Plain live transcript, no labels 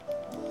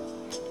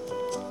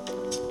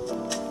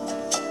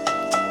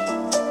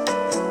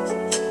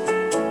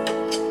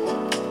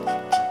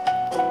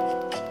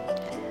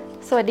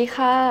วัสดี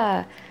ค่ะ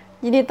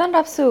ยินดีต้อน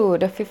รับสู่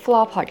The Fifth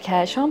Floor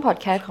Podcast ช่อง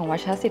podcast ของวั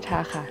ชรศิทธา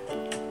ค่ะ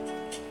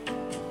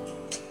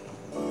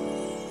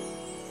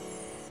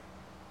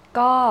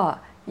ก็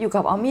อยู่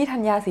กับออมมี่ธั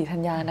ญญาศรีธั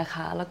ญญานะค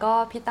ะแล้วก็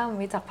พี่ตั้ม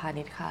วิจักรพา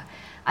นิชค่ะ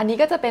อันนี้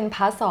ก็จะเป็นพ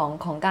าร์ท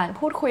 2ของการ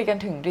พูดคุยกัน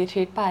ถึงรีท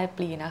รีตปลาย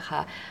ปีนะคะ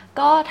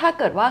ก็ถ้า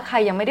เกิดว่าใคร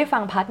ยังไม่ได้ฟั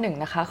งพาร์ท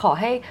 1นะคะขอ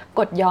ให้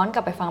กดย้อนก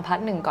ลับไปฟังพาร์ท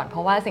 1ก่อนเพร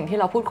าะว่าสิ่งที่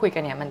เราพูดคุยกั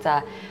นเนี่ยมันจะ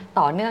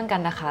ต่อเนื่องกั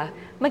นนะคะ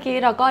เมื่อกี้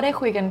เราก็ได้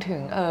คุยกันถึ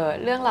ง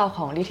เรื่องราวข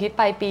องรีทรีต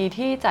ปลายปี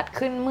ที่จัด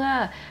ขึ้นเมื่อ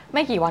ไ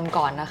ม่กี่วัน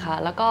ก่อนนะคะ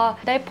แล้วก็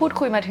ได้พูด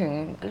คุยมาถึง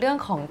เรื่อง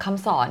ของค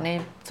ำสอนใน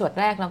ส่วน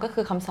แรกแล้วก็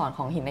คือคำสอนข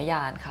องหินญ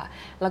าณค่ะ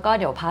แล้วก็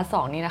เดี๋ยวพาร์ท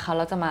 2นี้นะคะเ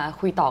ราจะมา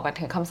คุยต่อกัน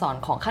ถึงคำสอน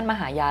ของขั้นม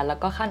หายานแล้ว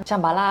ก็ขั้นจั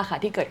มบาลาค่ะ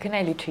ที่เกิดขึ้นใน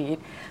รีทรีต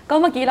ก็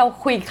เมื่อกี้เรา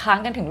คุยค้าง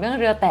กันถึงเรื่อง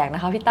เรือแตกน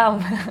ะคะพี่ตั้ม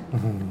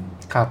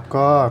ครับ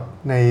ก็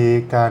ใน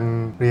การ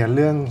เรียนเ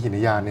รื่องหิน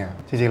ญาณเนี่ย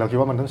จริงๆเราคิด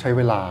ว่ามันต้องใช้เ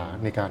วลา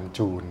ในการ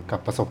จูนกับ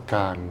ประสบก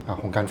ารณ์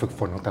ของการฝึกฝ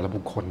นของแต่ละ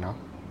บุคคลเนาะ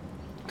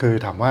คือ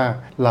ถามว่า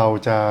เรา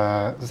จะ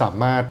สา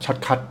มารถช็อต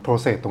คัทโปร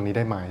เซสตรงนี้ไ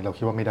ด้ไหมเรา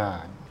คิดว่าไม่ได้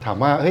ถาม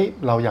ว่าเฮ้ย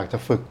เราอยากจะ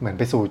ฝึกเหมือน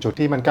ไปสู่จุด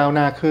ที่มันก้าวห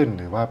น้าขึ้น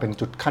หรือว่าเป็น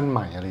จุดขั้นให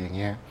ม่อะไรอย่าง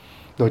เงี้ย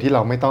โดยที่เร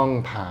าไม่ต้อง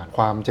ผ่านค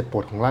วามเจ็บป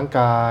วดของร่าง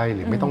กายห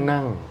รือไม่ต้อง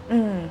นั่ง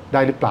ไ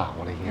ด้หรือเปล่า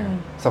อะไรเงี้ย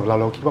สำหรับ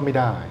เราคิดว่าไม่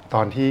ได้ต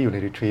อนที่อยู่ใน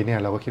รีทรีตเนี่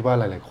ยเราก็คิดว่า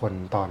หลายๆคน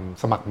ตอน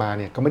สมัครมา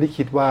เนี่ยก็ไม่ได้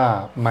คิดว่า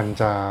มัน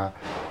จ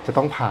ะ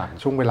ต้องผ่าน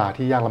ช่วงเวลา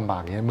ที่ยากลำบา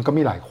กเงี้ยมันก็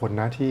มีหลายคน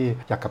นะที่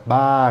อยากกลับ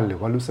บ้านหรือ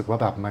ว่ารู้สึกว่า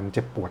แบบมันเ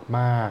จ็บปวด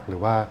มากหรื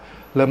อว่า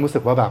เริ่มรู้สึ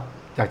กว่าแบบ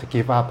อยากจะ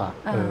give upอ่ะ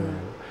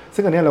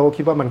ซึ่งอันนี้เราก็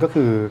คิดว่ามันก็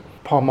คือ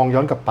พอมองย้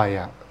อนกลับไป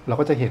อ่ะเรา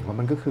ก็จะเห็นว่า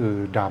มันก็คือ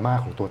ดราม่า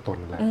ของตัวตน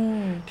แหละ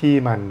ที่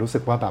มันรู้สึ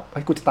กว่าแบบเ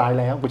ฮ้ยกูจะตาย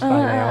แล้ว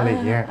อะไรอย่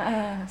างเงี้ย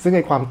ซึ่งไ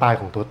อ้ความตาย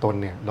ของตัวตน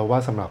เนี่ยเราว่า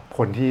สำหรับค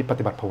นที่ป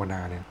ฏิบัติภาวน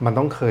าเนี่ยมัน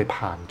ต้องเคย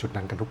ผ่านจุด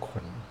นั้นกันทุกค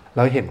นแ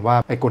ล้วเห็นว่า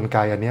ไอ้กลไก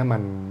อันนี้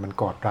มัน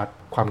กอดรัด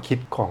ความคิด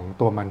ของ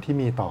ตัวมันที่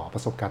มีต่อปร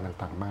ะสบการณ์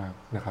ต่างๆมาก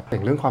นะครับอย่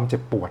างเรื่องความเจ็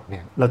บปวดเนี่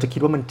ยเราจะคิด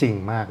ว่ามันจริง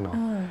มากเนาะ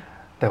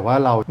แต่ว่า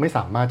เราไม่ส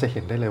ามารถจะเ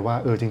ห็นได้เลยว่า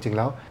จริงๆแ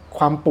ล้วค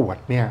วามปวด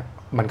เนี่ย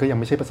มันก็ยัง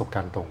ไม่ใช่ประสบก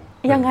ารณ์ตรง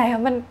ยังไงค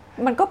ะ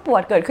มันก็ปว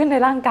ดเกิดขึ้นใน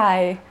ร่างกาย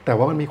แต่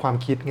ว่ามันมีความ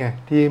คิดไง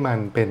ที่มัน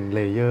เป็นเล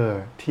เยอร์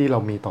ที่เรา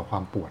มีต่อควา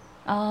มปวด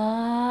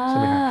ใช่ไ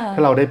หมครับถ้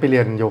าเราได้ไปเรี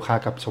ยนโยคะ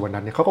กับชวนั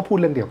ทเนี่ยเขาก็พูด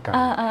เรื่องเดียวกัน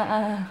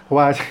เพราะ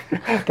ว่า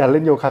การเ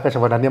ล่นโยคะกับช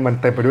วนัทเนี่ยมัน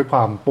เต็มไปด้วยคว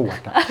ามปวด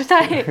ใ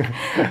ช่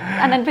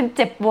อันนั้นเป็นเ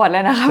จ็บปวดเล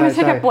ยนะคะไม่ใ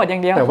ช่แค่ปวดอย่า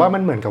งเดียวแต่ว่ามั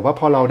นเหมือนกับว่า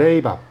พอเราได้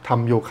แบบท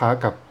ำโยคะ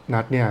กับ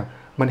นัทเนี่ย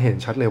มันเห็น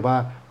ชัดเลยว่า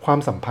ความ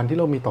สัมพันธ์ที่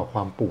เรามีต่อคว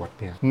ามปวด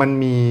เนี่ยมัน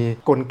มี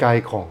กลไก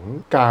ของ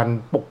การ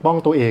ปกป้อง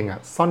ตัวเองอ่ะ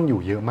ซ่อนอ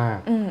ยู่เยอะมาก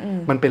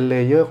มันเป็นเล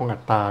เยอร์ของอั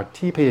ตตา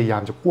ที่พยายา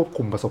มจะควบ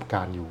คุมประสบก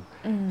ารณ์อยู่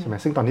ใช่ไหม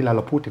ซึ่งตอนที่เ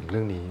ราพูดถึงเ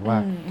รื่องนี้ว่า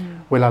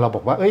เวลาเราบ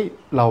อกว่า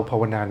เราภา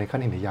วนาในขั้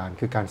นหินญาณ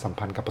คือการสัม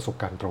พันธ์กับประสบ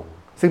การณ์ตรง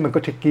ซึ่งมันก็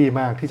ทริกกี้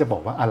มากที่จะบอ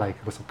กว่าอะไร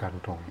คือประสบการ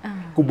ณ์ตรง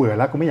กูเบื่อ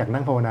แล้วกูไม่อยาก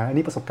นั่งภาวนาอัน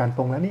นี้ประสบการณ์ต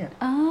รงแล้วเนี่ย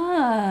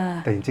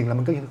แต่จริงๆแล้ว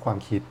มันก็คือความ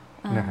คิด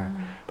นะฮะ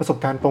ประสบ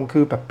การณ์ตรงคื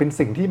อแบบเป็น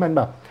สิ่งที่มัน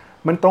แบบ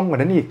มันตรงกว่า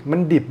นั้นอีกมั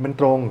นดิบมัน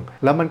ตรง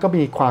แล้วมันก็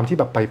มีความที่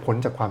แบบไปพ้น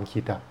จากความคิ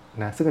ดอะ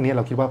นะซึ่งอันนี้เ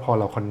ราคิดว่าพอ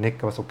เราคอนเนค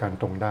กับประสบการณ์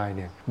ตรงได้เ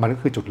นี่ยมันก็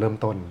คือจุดเริ่ม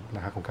ต้นน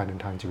ะครับของการเดิ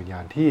นทางจิตวิญญา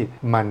ณที่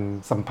มัน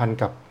สัมพันธ์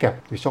กับแก็บ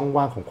หรือช่อง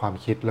ว่างของความ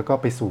คิดแล้วก็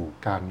ไปสู่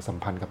การสัม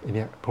พันธ์กับไอ้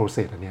นี้โปรเซ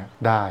สอันนี้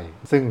ได้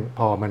ซึ่งพ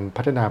อมัน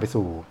พัฒนาไป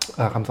สู่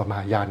คำสอนมห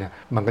ายานเนี่ย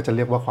มันก็จะเ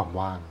รียกว่าความ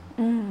ว่าง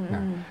น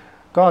ะ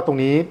ก็ตรง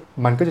นี้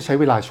มันก็จะใช้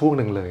เวลาช่วงห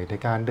นึ่งเลยใน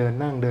การเดิน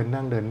นั่ง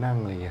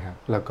อะไรอย่างเงี้ยครับ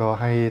แล้วก็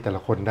ให้แต่ละ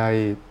คนได้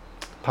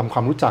ทำคว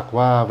ามรู้จัก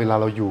ว่าเวลา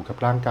เราอยู่กับ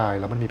ร่างกาย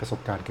แล้วมันมีประสบ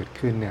การณ์เกิด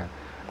ขึ้นเนี่ย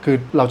คือ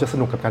เราจะส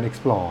นุกกับการ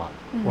explore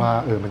ว่า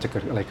มันจะเกิ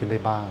ดอะไรขึ้นได้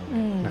บ้าง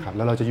นะครับแ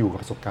ล้วเราจะอยู่กับ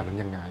ประสบการณ์นั้น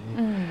ยังไง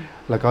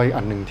แล้วก็อีก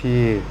อันนึงที่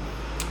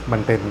มั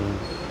นเป็น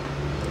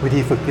วิ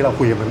ธีฝึกที่เรา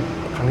คุยกัน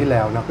ครั้งที่แ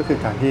ล้วนะก็คือ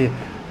การที่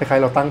คล้าย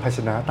ๆเราตั้งภาช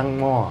นะตั้ง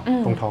หม้อ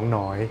ตรงท้อง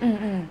น้อย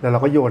แล้วเรา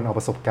ก็โยนเอาป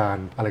ระสบการ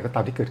ณ์อะไรก็ตา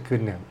มที่เกิดขึ้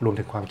นเนี่ยรวม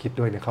ถึงความคิด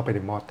ด้วยเนี่ยเข้าไปใน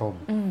หม้อต้ม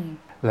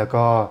แล้ว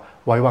ก็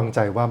ไว้วางใจ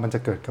ว่ามันจะ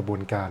เกิดกระบว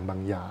นการบา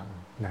งอย่าง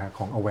นะฮะข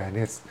อง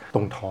awareness ต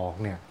รงท้อง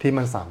เนี่ยที่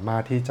มันสามาร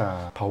ถที่จะ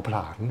เผาผล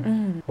าญ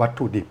วัต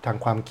ถุดิบทาง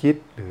ความคิด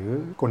หรือ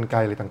กลไก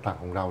อะไรต่าง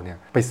ๆของเราเนี่ย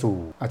ไปสู่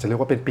อาจจะเรียก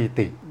ว่าเป็นปี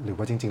ติหรือ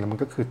ว่าจริงๆแล้วมัน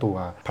ก็คือตัว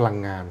พลัง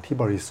งานที่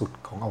บริสุทธิ์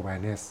ของ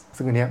awareness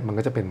ซึ่งอันเนี้ยมัน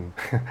ก็จะเป็น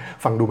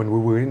ฟังดูมัน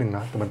วื้อๆนิดนึงน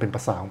ะแต่มันเป็นภ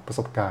าษาของประ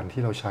สบการณ์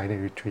ที่เราใช้ใน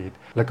retreat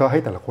แล้วก็ให้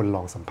แต่ละคนล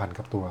องสัมพันธ์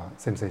กับตัว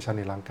sensation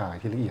ในร่างกาย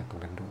ที่ละเอียดตร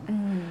งนั้นดู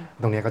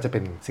ตรงนี้ก็จะเป็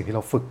นสิ่งที่เร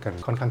าฝึกกัน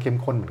ค่อนข้างเข้ม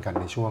ข้นเหมือนกัน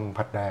ในช่วง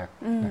พัดแรก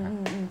นะครับ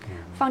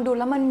ฟังดู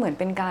แล้วมันเหมือน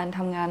เป็นการ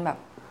ทำงานแบบ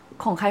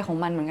ของใครของ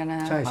มันเหมือนกันน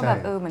ะว่าแบบ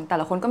เหมือนแต่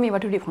ละคนก็มีวั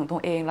ตถุดิบของตัว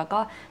เองแล้วก็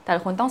แต่ละ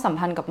คนต้องสัม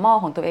พันธ์กับหม้อ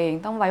ของตัวเอง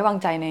ต้องไว้วาง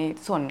ใจใน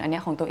ส่วนอันนี้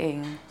ของตัวเอง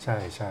ใช่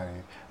ใช่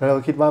แล้วเรา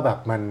คิดว่าแบบ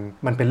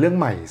มันเป็นเรื่อง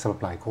ใหม่สำหรับ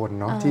หลายคน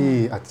เนาะที่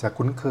อาจจะ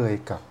คุ้นเคย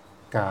กับ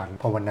การ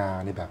ภาวนา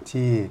ในแบบ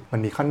ที่มัน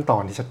มีขั้นตอ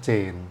นที่ชัดเจ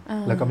น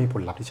แล้วก็มีผ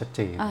ลลัพธ์ที่ชัดเ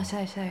จนใ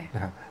ช่ใช่น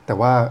ะฮะแต่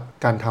ว่า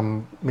การท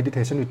ำ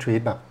meditation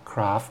retreat แบบ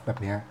craft แบบ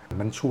นี้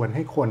มันชวนใ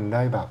ห้คนไ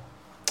ด้แบบ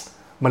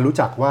มันรู้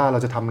จักว่าเรา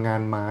จะทำงา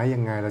นไม้ยั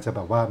งไงเราจะแบ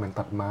บว่าเหมือน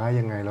ตัดไม้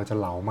ยังไงเราจะ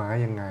เหลาไม้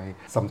ยังไง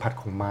สัมผัส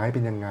ของไม้เป็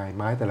นยังไง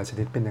ไม้แต่ละช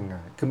นิดเป็นยังไง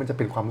คือมันจะเ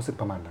ป็นความรู้สึก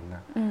ประมาณนั้นน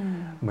ะ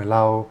เหมือนเร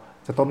า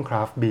จะต้มคร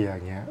าฟต์เบียร์อ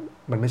ย่างเงี้ย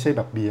มันไม่ใช่แ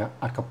บบเบียร์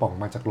อัดกระป๋อง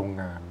มาจากโรง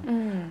งาน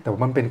แต่ว่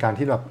ามันเป็นการ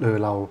ที่แบบ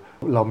เ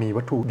รามี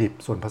วัตถุดิบ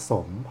ส่วนผส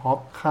มฮอป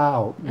ข้า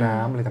วน้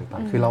ำอะไรต่า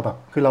งๆคือ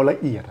เราละ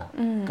เอียดอะ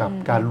กับ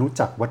การรู้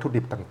จักวัตถุ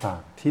ดิบต่า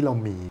งๆที่เรา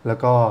มีแล้ว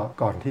ก็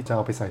ก่อนที่จะเอ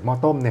าไปใส่หม้อ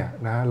ต้มเนี่ย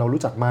นะเรา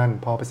รู้จักมัน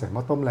พอไปใส่หม้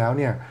อต้มแล้ว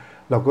เนี่ย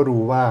เราก็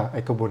รู้ว่าไอ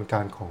กระบวนก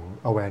ารของ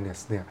awareness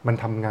เนี่ยมัน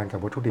ทำงานกับ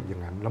วัตถุดิบอย่า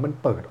งนั้นแล้วมัน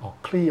เปิดออก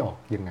คลี่ออก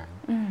ยังไง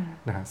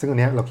นะฮะซึ่งอัน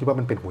นี้เราคิดว่า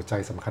มันเป็นหัวใจ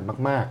สำคัญ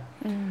มาก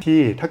ๆที่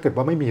ถ้าเกิด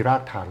ว่าไม่มีรา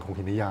กฐานของ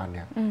หินญาณเ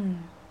นี่ย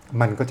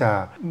มันก็จะ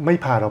ไม่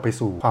พาเราไป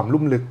สู่ความ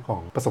ลุ่มลึกขอ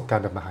งประสบการ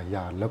ณ์แบบมหาย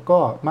านแล้วก็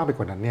มากไปก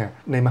ว่านั้นเนี่ย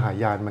ในมหา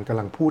ยานมันกำ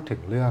ลังพูดถึ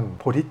งเรื่อง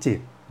โพธิจิต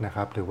นะค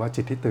รับหรือว่า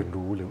จิตที่ตื่น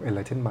รู้หรือ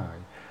enlightened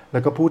mind แล้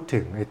วก็พูด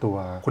ถึงไอ้ตัว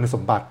คุณส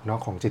มบัติเนาะ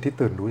ของจิตที่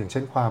ตื่นรู้อย่างเ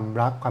ช่นความ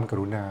รักความก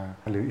รุณา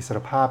หรืออิสร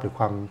ภาพหรือ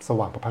ความส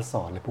ว่างประภัสส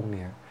รอะไรพวก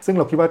นี้ซึ่งเ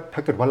ราคิดว่าถ้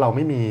าเกิดว่าเราไ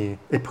ม่มี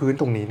ไอ้พื้น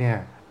ตรงนี้เนี่ย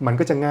มัน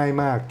ก็จะง่าย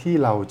มากที่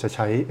เราจะใ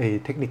ช้ไอ้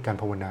เทคนิคการ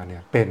ภาวนาเนี่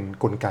ยเป็น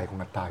กลไกของ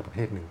อัตตาประเภ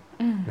ทหนึ่ง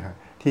นะฮะ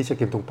ที่เชเ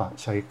กมตุงปะ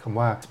ใช้คำ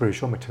ว่า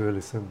spiritual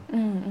materialism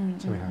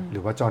ใช่ไหมฮะหรื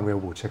อว่าจอห์นเวล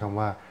วูดใช้คำ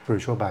ว่า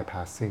spiritual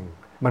bypassing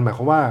มันหมายค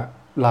วามว่า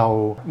เรา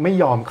ไม่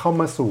ยอมเข้า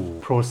มาสู่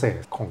process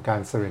ของกา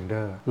ร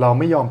surrender เรา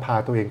ไม่ยอมพา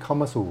ตัวเองเข้า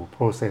มาสู่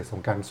process ขอ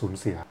งการสูญ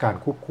เสียการ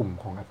ควบคุม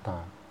ของอัตตา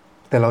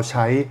แต่เราใ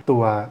ช้ตั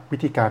ววิ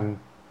ธีการ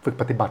ฝึก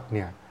ปฏิบัติเ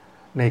นี่ย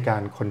ในกา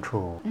ร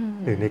control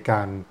หรือในก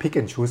าร pick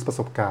and choose ประ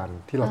สบการณ์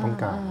ที่เราต้อง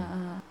การ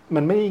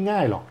มันไม่ง่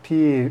ายหรอก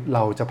ที่เร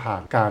าจะผ่า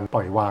นการป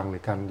ล่อยวางหรื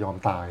อการยอม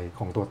ตายข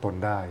องตัวตน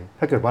ได้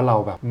ถ้าเกิดว่าเรา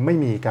แบบไม่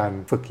มีการ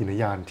ฝึกหิน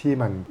ญาณที่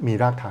มันมี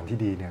รากฐานที่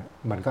ดีเนี่ย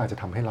มันก็อาจจะ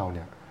ทำให้เราเ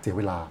นี่ยเสียเ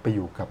วลาไปอ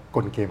ยู่กับก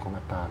ลเกมของ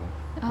อัตตา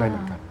ได้เหมื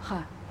อนกันค่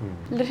ะ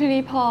แล้วที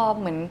นี้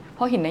พ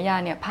อหินญา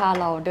ณเนี่ยพา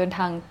เราเดินท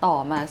างต่อ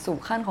มาสู่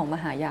ขั้นของม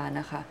หายาน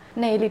นะคะ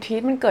ในรีทรี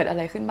ตมันเกิดอะไ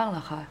รขึ้นบ้างเหร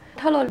อคะ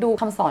ถ้าเราดู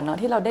คำสอนเนาะ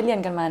ที่เราได้เรียน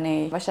กันมาใน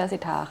วชรศิ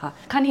ทธาค่ะ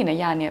ขั้นหิน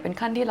ญาณเนี่ยเป็น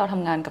ขั้นที่เราท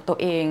ำงานกับตัว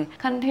เอง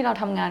ขั้นที่เรา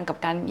ทำงานกับ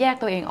การแยก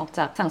ตัวเองออกจ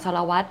ากสังสาร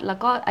วัฏแล้ว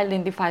ก็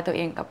identify ตัวเ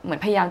องกับเหมือน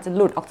พยายามจะห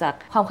ลุดออกจาก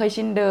ความเคย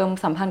ชินเดิม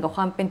สัมพันธ์กับค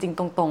วามเป็นจริง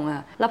ตรงๆอ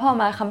ะแล้วพอ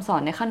มาคำสอ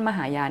นในขั้นมห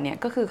ายานเนี่ย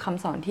ก็คือค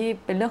ำสอนที่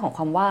เป็นเรื่องของค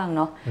วามว่าง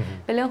เนาะ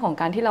เป็นเรื่องของ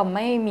การที่เราไ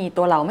ม่มี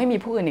ตัวเราไม่มี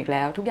ผู้อื่นอีกแ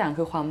ล้วทุกอย่าง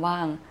คือความว่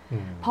าง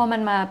พอมั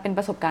นมาเป็นป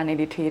ระสบการณ์ใน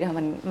รีทรีต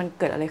มัน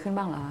เกิดอะไรขึ้น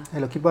บ้างเหรอ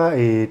เราคิดว่าไ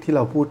อ้ที่เร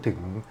าพูดถึง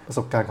ประส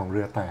บการณ์ของเ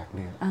รือแตกเ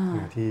นี่ย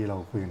ที่เรา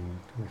คุย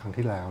ในครั้ง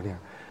ที่แล้วเนี่ย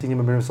จริงๆ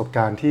มันเป็นประสบก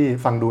ารณ์ที่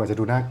ฟังดูอาจจะ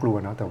ดูน่ากลัว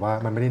เนาะแต่ว่า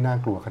มันไม่ได้น่า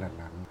กลัวขนาด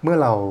นั้นเมื่อ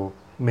เรา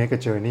make a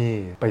journey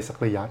ไปสัก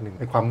ระยะหนึ่ง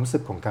ไอ้ความรู้สึ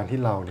กของการที่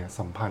เราเนี่ย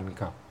สัมพันธ์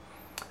กับ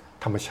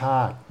ธรรมชา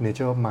ติ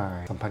nature of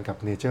mind สัมพันธ์กับ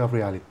nature of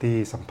reality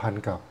สัมพัน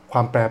ธ์กับคว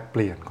ามแปรเป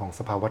ลี่ยนของ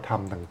สภาวธรร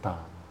มต่า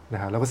งๆน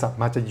ะฮะแล้วก็สา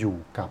มารถจะอยู่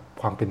กับ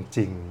ความเป็นจ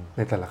ริงใ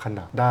นแต่ละขณ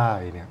ะได้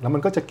เนี่ยแล้วมั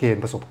นก็จะเกณ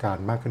ฑ์ประสบการ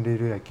ณ์มากขึ้น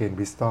เรื่อยๆเกณฑ์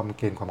wisdom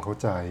เกณฑ์ความเข้า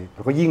ใจแ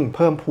ล้วก็ยิ่งเ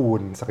พิ่มพู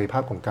นศักยภา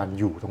พของการ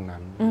อยู่ตรงนั้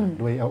น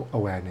ด้วย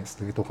awareness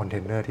หรือตัว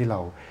container ที่เรา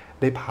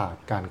ได้ผ่าน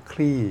การค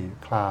ลี่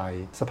คลาย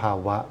สภา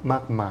วะมา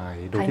กมาย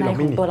โดยที่เราไ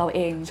ม่มีตัวเราเ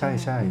องใ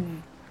ช่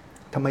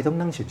ทำไมต้อง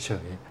นั่งเฉ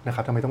ยๆนะค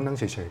รับทำไมต้องนั่ง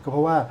เฉยๆก็เพร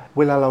าะว่าเ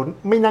วลาเรา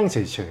ไม่นั่งเฉ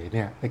ยๆเ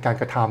นี่ยในการ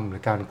กระทำหรื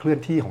อการเคลื่อน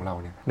ที่ของเรา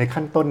เนี่ยใน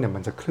ขั้นต้นเนี่ยมั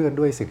นจะเคลื่อน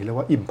ด้วยสิ่งที่เรียก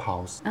ว่า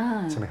impulse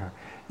ใช่ไหมครับ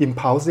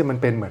impulse เนี่ยมัน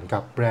เป็นเหมือนกั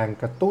บแรง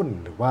กระตุ้น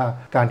หรือว่า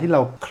การที่เร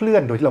าเคลื่อ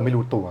นโดยที่เราไม่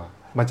รู้ตัว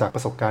มาจากป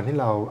ระสบการณ์ที่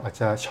เราอาจ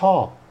จะชอ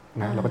บ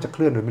นะเราก็จะเค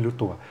ลื่อนโดยไม่รู้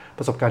ตัวป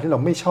ระสบการณ์ที่เรา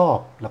ไม่ชอบ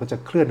เราก็จะ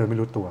เคลื่อนโดยไม่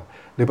รู้ตัว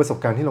หรือประสบ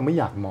การณ์ที่เราไม่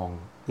อยากมอง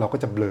เราก็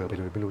จะเบลอไป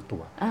โดยไม่รู้ตั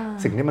ว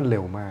สิ่งนี้มันเร็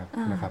วมาก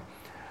นะครับ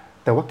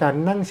แต่ว่าการ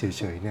นั่งเฉ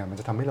ยๆเนี่ยมัน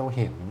จะทำให้เรา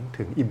เห็น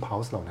ถึง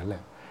impulse เหล่านั้นแหล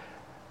ะ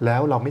แล้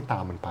วเราไม่ตา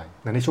มมันไป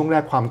ในช่วงแร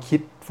กความคิด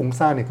ฟุ้ง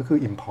ซ่านเนี่ยก็คือ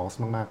impulse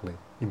มากๆเลย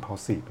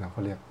impulsive นะเข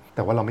าเรียกแ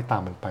ต่ว่าเราไม่ตา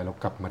มมันไปเรา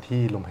กลับมา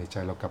ที่ลมหายใจ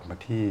เรากลับมา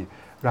ที่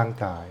ร่าง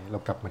กายเรา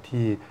กลับมา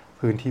ที่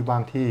พื้นที่ว่า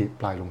งที่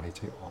ปลายลมหายใ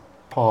จออก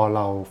พอเ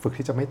ราฝึก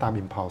ที่จะไม่ตาม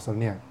impulse แล้ว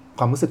เนี่ย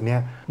ความรู้สึกเนี่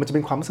ยมันจะเ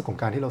ป็นความรู้สึกของ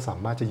การที่เราสา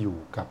มารถจะอยู่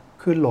กับ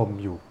คลื่นลม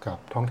อยู่กับ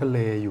ท้องทะเล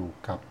อยู่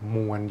กับม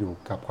วลอยู่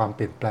กับความเป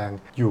ลี่ยนแปลง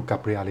อยู่กับ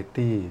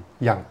reality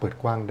อย่างเปิด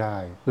กว้างได้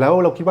แล้ว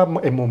เราคิดว่า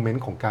ไอ้โมเมน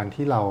ต์ของการ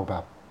ที่เราแบ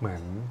บเหมือ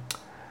น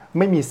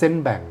ไม่มีเส้น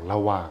แบ่งร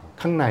ะหว่าง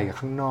ข้างในกับ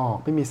ข้างนอก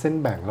ไม่มีเส้น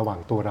แบ่งระหว่าง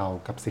ตัวเรา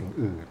กับสิ่ง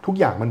อื่นทุก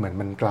อย่างมันเหมือน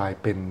มันกลาย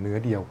เป็นเนื้อ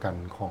เดียวกัน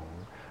ของ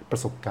ปร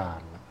ะสบการ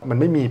ณ์มัน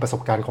ไม่มีประส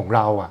บการณ์ของเ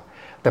ราอะ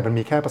แต่มัน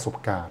มีแค่ประสบ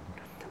การณ์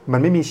มัน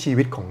ไม่มีชี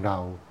วิตของเรา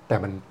แต่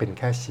มันเป็น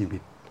แค่ชีวิ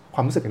ตคว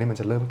ามรู้สึกอันนี้มัน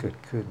จะเริ่มเกิด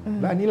ขึ้น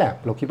และอันนี้แหละ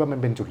เราคิดว่ามัน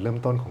เป็นจุดเริ่ม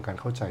ต้นของการ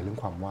เข้าใจเรื่อง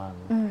ความว่าง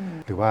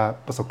หรือว่า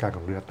ประสบการณ์ข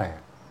องเรือแตก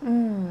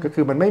ก็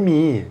คือมันไม่มี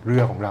เรื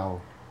อของเรา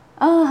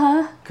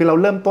คือเรา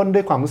เริ่มต้นด้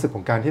วยความรู้สึกข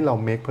องการที่เรา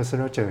make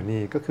personal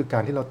journey ก็คือกา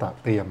รที่เรา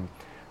เตรียม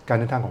การ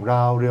เดินทางของเร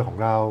าเรือของ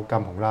เรากร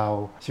รมของเรา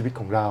ชีวิต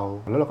ของเรา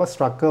แล้วเราก็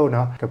struggle เน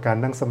าะกับการ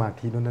นั่งสมา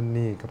ธินู่นนั่น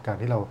นี่กับการ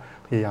ที่เรา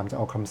พยายามจะเ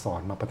อาคำสอ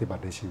นมาปฏิบั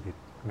ติในชีวิต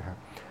นะครับ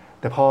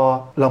แต่พอ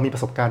เรามีปร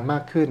ะสบการณ์มา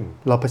กขึ้น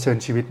เราเผชิญ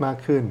ชีวิตมาก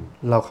ขึ้น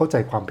เราเข้าใจ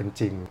ความเป็น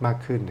จริงมาก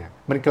ขึ้นเนี่ย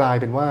มันกลาย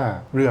เป็นว่า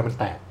เรือมัน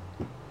แต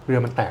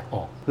กอ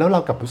อกแล้วเรา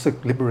กลับรู้สึก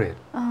liberate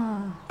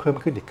เพิ่ม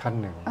ขึ้นอีกขั้น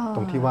หนึ่งต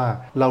รงที่ว่า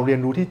เราเรียน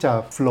รู้ที่จะ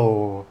flow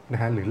น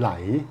ะฮะหรือไหล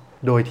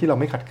โดยที่เรา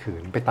ไม่ขัดขื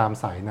นไปตาม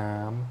สายน้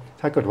ำ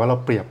ถ้าเกิดว่าเรา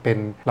เปรียบเป็น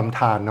ลำธ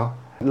ารเนาะ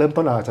เริ่ม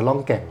ต้นเราอาจจะล่อง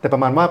แก่งแต่ปร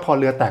ะมาณว่าพอ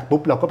เรือแตกปุ๊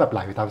บเราก็แบบไหล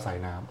ไปตามสาย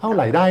น้ำไ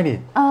หลได้นี่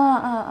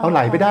เอาไหล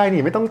ไปได้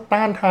นี่ไม่ต้อง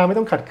ต้านทานไม่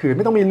ต้องขัดขืนไ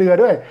ม่ต้องมีเรือ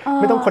ด้วย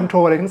ไม่ต้องคอนโทร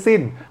ลอะไรทั้งสิ้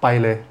นไป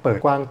เลยเปิด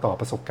กว้างต่อ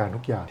ประสบการณ์ทุ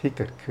กอย่างที่เ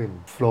กิดขึ้น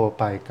โฟลว์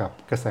ไปกับ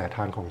กระแสท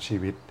านของชี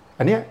วิต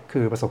อันนี้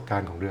คือประสบกา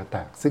รณ์ของเรือแต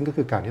กซึ่งก็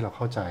คือการที่เราเ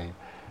ข้าใจ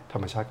ธร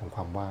รมชาติของค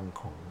วามว่าง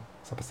ของ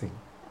สรรพสิ่ง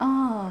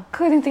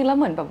คือจริงๆแล้ว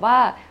เหมือนแบบว่า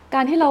ก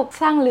ารที่เรา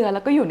สร้างเรือแล้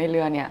วก็อยู่ในเ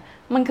รือเนี่ย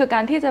มันคือกา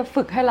รที่จะ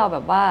ฝึกให้เราแบ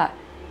บว่า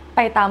ไ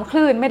ปตามค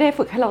ลื่นไม่ได้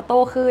ฝึกให้เราโ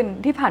ต้คลื่น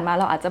ที่ผ่านมา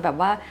เราอาจจะแบบ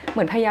ว่าเห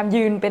มือนพยายาม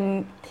ยืนเป็น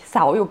เส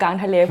าอยู่กลาง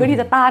ทะเลเพื่อที่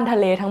จะต้านทะ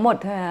เลทั้งหมด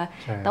ใช่ไหม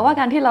แต่ว่า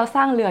การที่เราส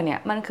ร้างเรือเนี่ย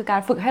มันคือกา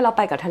รฝึกให้เราไ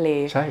ปกับทะเล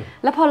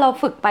แล้วพอเรา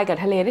ฝึกไปกับ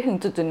ทะเลได้ถึง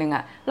จุดๆนึงอ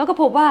ะเราก็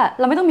พบว่า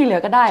เราไม่ต้องมีเรือ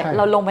ก็ได้เ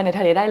ราลงไปใน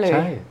ทะเลได้เลย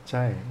ใ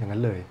ช่อย่างนั้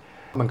นเลย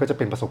มันก็จะเ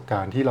ป็นประสบกา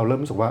รณ์ที่เราเริ่ม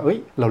รู้สึกว่า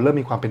เราเริ่ม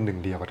มีความเป็นหนึ่ง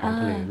เดียวกับท้อง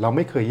ทะเลเราไ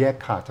ม่เคยแยก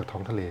ขาดจากท้อ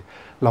งทะเล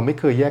เราไม่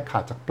เคยแยกขา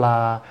ดจากปลา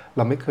เ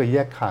ราไม่เคยแย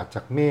กขาดจ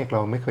ากเมฆเร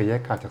าไม่เคยแย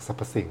กขาดจากสรร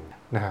พสิ่ง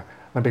นะฮะ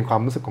มันเป็นควา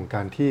มรู้สึกของก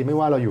ารที่ไม่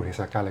ว่าเราอยู่ในส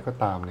ถานการณ์อะไรก็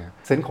ตามเนี่ย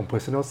เซนส์ของ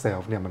personal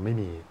self เนี่ยมันไม่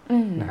มี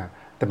นะฮะ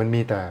แต่มัน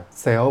มีแต่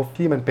self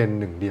ที่มันเป็น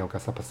หนึ่งเดียวกั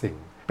บสรรพสิ่ง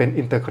เป็น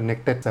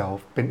interconnected self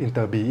เป็น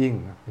interbeing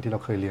ที่เรา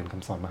เคยเรียนค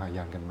ำสอนมหาย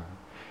านกันมา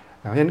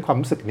เพราะฉะนั้นความ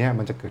รู้สึกเนี่ย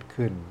มันจะเกิด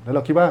ขึ้นแล้วเร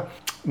าคิดว่า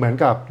เหมือน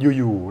กับ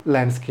อยู่ๆ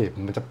landscape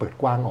มันจะเปิด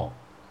กว้างออก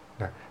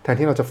นะแทน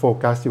ที่เราจะโฟ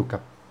กัสอยู่กั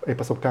บ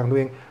ประสบการณ์ตัว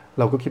เอง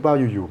เราก็คิดว่า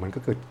อยู่ๆมันก็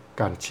เกิด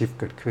การชิฟ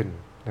เกิดขึ้น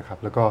นะครับ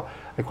แล้วก็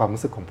ความ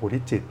รู้สึกของโพธิ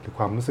จิตหรือค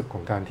วามรู้สึกขอ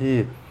งการที่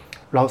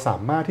เราสา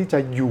มารถที่จะ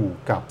อยู่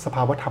กับสภ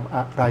าวะธรรมอ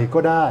ะไรก็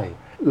ได้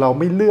เรา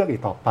ไม่เลือกอี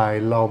กต่อไป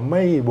เราไ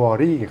ม่วอ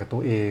รี่เกี่ยวกับตั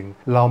วเอง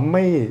เราไ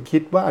ม่คิ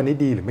ดว่าอันนี้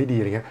ดีหรือไม่ดี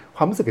อะไรเงี้ยค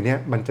วามรู้สึกอันนี้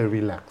มันจะ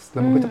รีแลกซ์แล้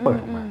วมันก็จะเปิด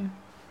ออกมา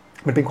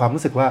มันเป็นความ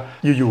รู้สึกว่า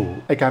อยู่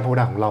ๆการภาว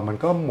นาของเรามัน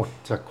ก็หมด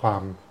จากควา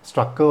มสต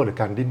รักเกิลหรือ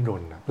การดิ้นร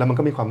นนะแล้วมัน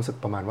ก็มีความรู้สึก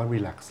ประมาณว่ารี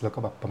แลกซ์แล้วก็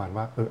แบบประมาณ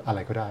ว่าอะไร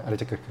ก็ได้อะไร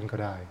จะเกิดขึ้นก็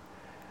ได้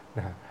น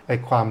ะฮะ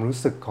ความรู้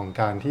สึกของ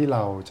การที่เร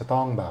าจะ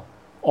ต้องแบบ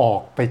ออ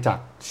กไปจาก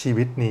ชี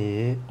วิตนี้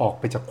ออก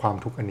ไปจากความ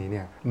ทุกข์อันนี้เ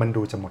นี่ยมัน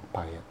ดูจะหมดไป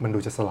มันดู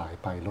จะสลาย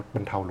ไปลดบร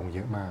รเทาลงเย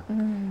อะมาก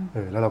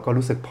แล้วเราก็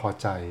รู้สึกพอ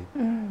ใจ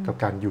กับ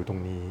การอยู่ตร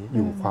งนี้อ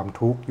ยู่ความ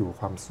ทุกข์อยู่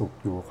ความสุข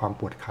อยู่ความ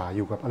ปวดขาอ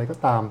ยู่กับอะไรก็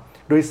ตาม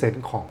ด้วยเซน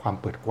ส์ของความ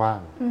เปิดกว้า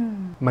ง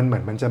มันเหมื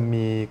อนมันจะ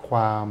มีคว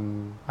าม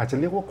อาจจะ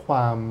เรียกว่าคว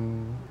าม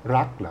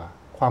รักเหรอ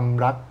ความ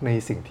รักใน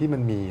สิ่งที่มั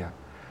นมี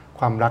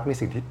ความรักใน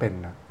สิ่งที่เป็น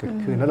เกิด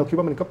ขึ้นแล้วเราคิด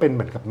ว่ามันก็เป็นเห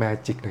มือนกับแม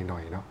จิกหน่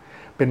อยๆเนาะ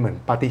เป็นเหมือน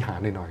ปาฏิหา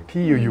ริย์หน่อยๆ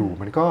ที่อยู่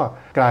ๆมันก็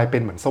กลายเป็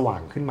นเหมือนสว่า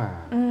งขึ้นมา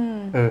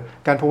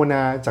การภาวน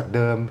าจากเ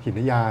ดิมหิน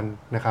ญาณ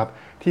นะครับ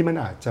ที่มัน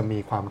อาจจะมี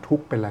ความทุก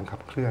ข์เป็นแรงขั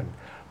บเคลื่อน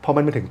พอมั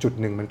นมาถึงจุด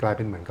หนึ่งมันกลายเ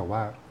ป็นเหมือนกับว่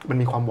ามัน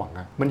มีความหวัง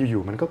มันอ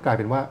ยู่ๆมันก็กลายเ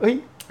ป็นว่า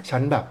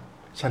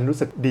ฉันรู้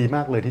สึกดีม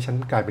ากเลยที่ฉัน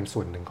กลายเป็นส่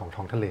วนหนึ่งของท้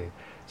องทะเล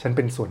ฉันเ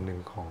ป็นส่วนหนึ่ง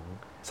ของ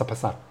สรรพ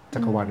สัตว์จั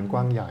กรวาลก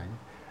ว้างใหญ่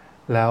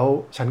แล้ว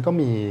ฉันก็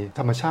มีธ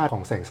รรมชาติข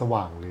องแสงส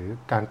ว่างหรือ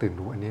การตื่น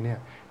รู้อันนี้เนี่ย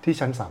ที่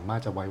ฉันสามาร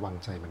ถจะไว้วาง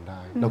ใจมันไ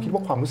ด้เราคิดว่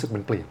าความรู้สึก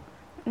มันเปลี่ยน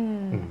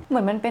เหมื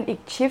อนมันเป็นอี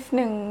กชิฟต์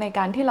นึงในก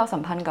ารที่เราสั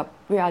มพันธ์กับ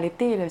เรียลิ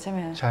ตี้เลยใช่ไหม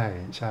ใช่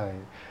ใช่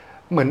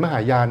เหมือนมหา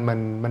ยาน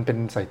มันเป็น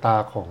สายตา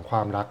ของคว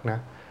ามรักนะ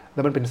แ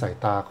ล้วมันเป็นสาย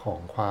ตาของ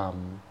ความ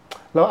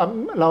เ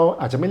รา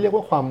อาจจะไม่เรียก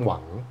ว่าความหวั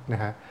งน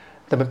ะฮะ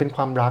แต่มันเป็นค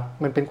วามรัก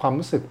มันเป็นความ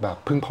รู้สึกแบบ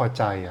พึงพอใ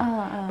จ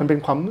มันเป็น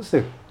ความรู้สึ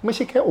กไม่ใ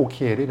ช่แค่โอเค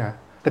ด้วยนะ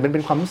แต่มันเป็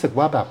นความรู้สึก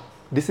ว่าแบบ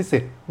this is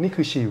it นี่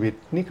คือชีวิต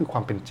นี่คือคว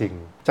ามเป็นจริง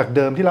จากเ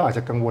ดิมที่เราอาจจ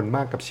ะกังวลม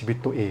ากกับชีวิต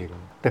ตัวเอง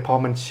แต่พอ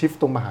มันชิฟ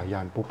ตรงมหาย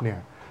านปุ๊บเนี่ย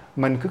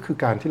มันก็คือ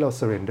การที่เรา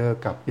surrender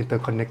กับ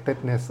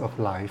interconnectedness of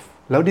life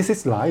แล้ว this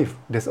is life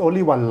there's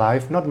only one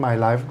life not my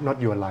life not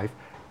your life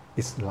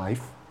it's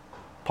life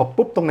พอ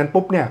ปุ๊บตรงนั้น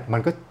ปุ๊บเนี่ยมั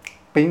นก็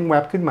ปิ๊งแว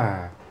บขึ้นมา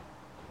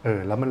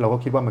แล้วเราก็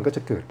คิดว่ามันก็จ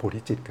ะเกิดโพธิ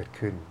จิตเกิด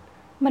ขึ้น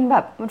มันแบ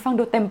บมันฟัง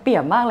ดูเต็มเปี่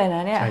ยมมากเลยน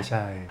ะเนี่ยใ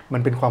ช่มั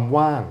นเป็นความ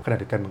ว่างขณะ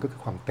เดียวกันมันก็คื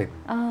อความเต็ม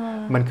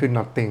มันคือ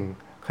nothing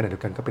ขณะเดีย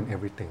วกันก็เป็น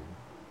everything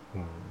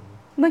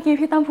เมื่อกี้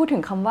พี่ตั้มพูดถึ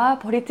งคำว่า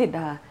โพธิจิต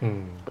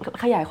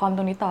ขยายความต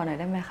รงนี้ต่อหน่อย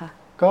ได้ไหมคะ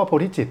ก็โพ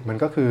ธิจิตมัน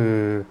ก็คือ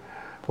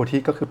โพธิ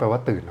ก็คือแปลว่า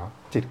ตื่นเนาะ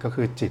จิตก็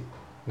คือจิต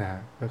นะฮ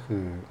ะก็คื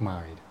อ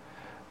mind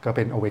ก็เ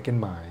ป็น awaken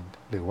mind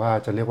หรือว่า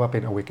จะเรียกว่าเป็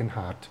น awaken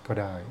heart ก็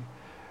ได้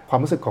ความ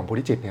รู้สึกของโพ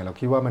ธิจิตเนี่ยเรา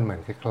คิดว่ามันเหมือ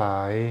นคล้า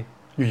ย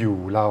ๆอยู่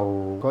ๆเรา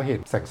ก็เห็น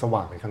แสงสว่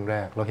างเป็นครั้งแร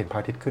กเราเห็นพระ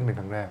อาทิตย์ขึ้นเป็น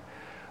ครั้งแรก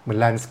เหมือน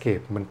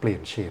landscape มันเปลี่ย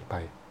นเฉดไป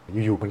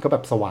อยู่ๆมันก็แบ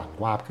บสว่าง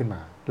วาบขึ้นม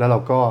าแล้วเรา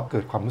ก็เกิ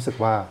ดความรู้สึก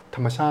ว่าธ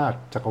รรมชาติ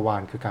จักรวา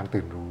ลคือการ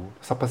ตื่นรู้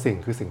สรรพสิ่ง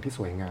คือสิ่งที่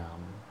สวยงาม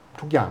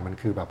ทุกอย่างมัน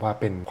คือแบบว่า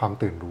เป็นความ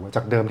ตื่นรู้จ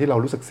ากเดิมที่เรา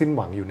รู้สึกสิ้นห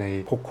วังอยู่ใน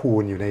ภพคู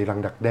ณอยู่ในรัง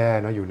ดักแด้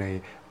นะอยู่ใน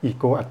อี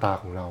โก้อัตตา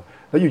ของเรา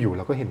แล้วอยู่ๆเ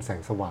ราก็เห็นแส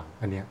งสว่าง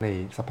อันนี้ใน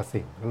สรรพ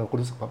สิ่งแล้วเราก็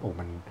รู้สึกว่า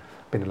มัน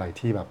เป็นอะไร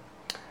ที่แบบ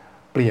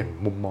เปลี่ยน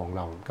มุมมองเ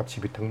รากับชี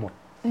วิตทั้งหมด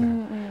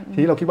ที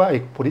นี้เราคิดว่า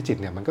โพธิจิต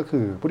เนี่ยมันก็คื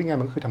อพูดง่าย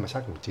ๆมันก็คือธรรมชา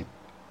ติของ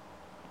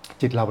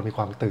จิตเรามันมีค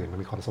วามตื่นมัน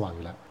มีความสว่างอ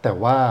ยู่แล้วแต่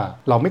ว่า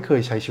เราไม่เค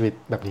ยใช้ชีวิต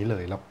แบบนี้เล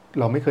ย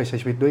เราไม่เคยใช้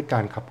ชีวิตด้วยกา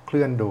รขับเค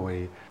ลื่อนโดย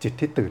จิต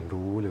ที่ตื่น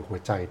รู้หรือหัว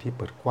ใจที่เ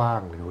ปิดกว้า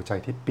งหรือหัวใจ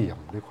ที่เปี่ยม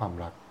ด้วยความ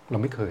รักเรา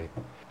ไม่เคย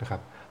นะครั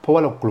บเพราะว่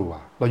าเรากลัว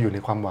เราอยู่ใน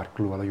ความหวาดก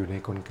ลัวเราอยู่ใน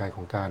กลไกข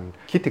องการ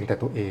คิดถึงแต่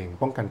ตัวเอง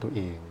ป้องกันตัวเ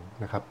อง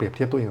นะครับเปรียบเ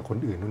ทียบตัวเองกับคน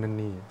อื่นนู่นนั่น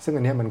นี่ซึ่ง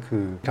อันนี้มันคื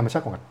อธรรมชา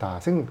ติของอัตตา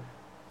ซึ่ง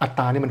อัต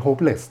ตาเนี่ยมัน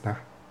hopeless นะ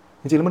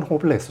จริงๆแล้วมัน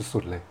hopeless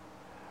สุดๆเลย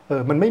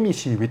มันไม่มี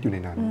ชีวิตอยู่ใน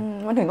นั้น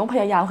มันถึงต้องพ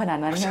ยายามขนาด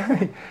นั้นใช่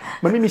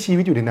มันไม่มีชี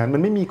วิตอยู่ในนั้นมั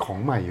นไม่มีของ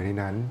ใหม่อยู่ใน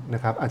นั้นน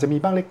ะครับอาจจะมี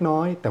บ้างเล็กน้อ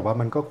ยแต่ว่า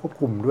มันก็ควบ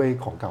คุมด้วย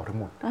ของเก่าทั้ง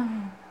หมด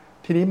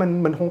ทีนี้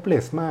มันโฮปเล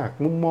สมาก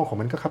มุมมองของ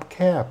มันก็คับแค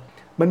บ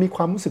มันมีค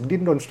วามรู้สึกดิ้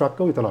นรนสตรักเ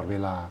กิลอยู่ตลอดเว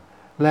ลา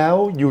แล้ว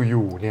อ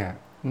ยู่ๆเนี่ย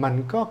มัน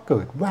ก็เกิ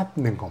ดแวบ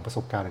หนึ่งของประส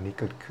บการณ์อันนี้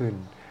เกิดขึ้น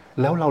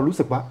แล้วเรารู้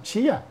สึกว่าเ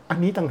ชี่ยอัน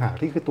นี้ต่างหาก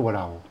ที่คือตัวเ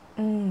รา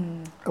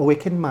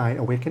awaken mind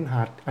awaken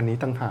heart อันนี้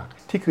ต่างหาก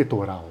ที่คือตั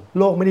วเรา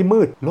โลกไม่ได้มื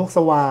ดโลกส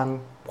ว่าง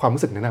ความ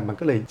รู้สึกนั้นมัน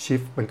ก็เลยชิ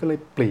ฟมันก็เลย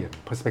เปลี่ยน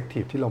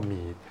perspective ที่เรา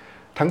มี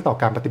ทั้งต่อ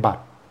การปฏิบั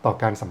ติต่อ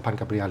การสัมพันธ์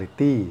กับ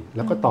reality แ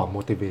ล้วก็ต่อ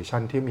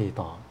motivation ที่มี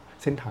ต่อ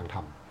เส้นทางธร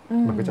รม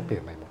มันก็จะเปลี่ย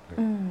นไปหมดเลย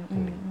ตร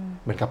งนี้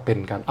เหมือนกับเป็น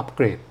การอัปเก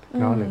รด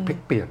เนาะหรือพลิก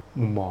เปลี่ยน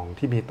มุมมอง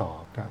ที่มีต่อ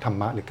ธรร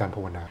มะหรือการภ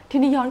าวนาที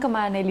นี้ย้อนกลับม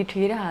าในรีท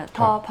รีตค่ะ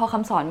พอค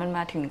ำสอนมันม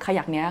าถึงข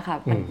ยักเนี้ยค่ะ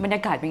บรรย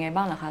ากาศเป็นไง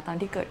บ้างล่ะคะตอน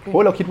ที่เกิดขึ้น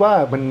เราคิดว่า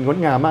มันงด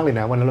งามมากเลย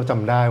นะวันนั้นเราจ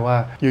ำได้ว่า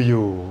อ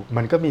ยู่ๆ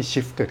มันก็มี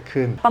ชิฟเกิด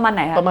ขึ้นประมาณไห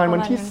นคะประมาณวั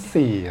น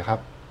ที่4ครั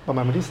บประม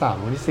าณวันที่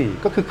3วันที่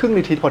4ก็คือครึ่ง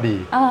รีทรีตพอดี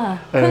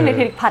ครึ่งรี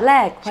ทรีตพาร์ทแร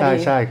กพอดี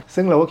ใช่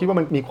ซึ่งเราก็คิดว่า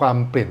มันมีความ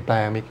เปลี่ยนแปล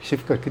งมีชิฟ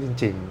เกิดขึ้นจ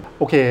ริงๆ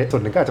โอเคส่ว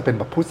นหนึ่งก็อาจจะเป็น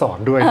แบบผู้สอน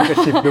ด้วยที่จะ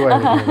ชิฟด้วยอะ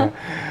ไรอย่างเงี้ย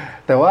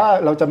แต่ว่า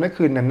เราจำได้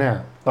คืนนั้นเนี่ย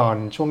ตอน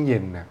ช่วงเย็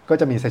นเนี่ยก็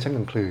จะมีเซสชั่นก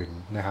ลางคืน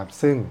นะครับ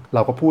ซึ่งเร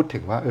าก็พูดถึ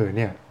งว่าเ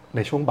นี่ยใน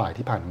ช่วงบ่าย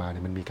ที่ผ่านมาเ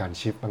นี่ยมันมีการ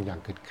ชิฟบางอย่าง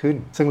เกิดขึ้น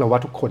ซึ่งเราว่า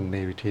ทุกคนใน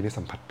รีทรีตนี่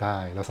สัมผัสได้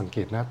เราสังเก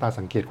ตหน้าตา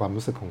สังเกตความ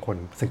รู้สึกของคน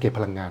สังเกตพ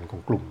ลังงานขอ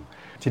งกลุ่ม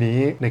ทีนี้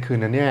ในคืน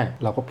นั้นเนี่ย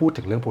เราก็พูด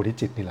ถึงเรื่องโพธิ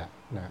จิตนี่แหละ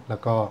นะแล้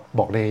วก็บ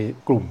อกใน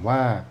กลุ่มว่า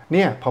เ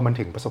นี่ยพอมัน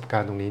ถึงประสบกา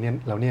รณ์ตรงนี้เนี่ย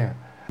แล้วเนี่ย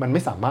มันไ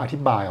ม่สามารถอธิ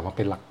บายออกมาเ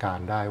ป็นหลักการ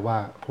ได้ว่า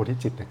โพธิ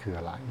จิตเนี่ยคือ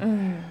อะไร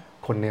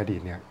คนในอดี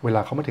ตเนี่ยเวล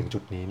าเขามาถึงจุ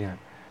ดนี้เนี่ย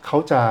เขา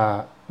จะ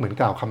เหมือน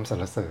กล่าวคำสร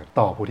รเสริญ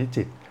ต่อโพธิ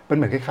จิตเป็นเ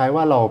หมือนคล้ายๆ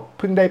ว่าเรา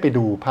เพิ่งได้ไป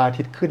ดูพระอา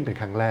ทิตย์ขึ้นเป็น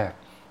ครั้งแรก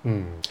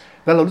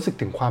แล้วเรารู้สึก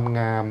ถึงความง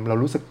ามเรา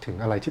รู้สึกถึง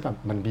อะไรที่แบบ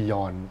มันบีย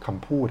อนค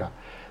ำพูดอะ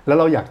แล้ว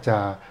เราอยากจะ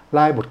ไ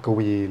ล่บทก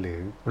วีหรือ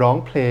ร้อง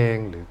เพลง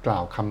หรือกล่า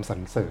วคำสร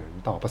รเสริญ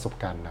ต่อประสบ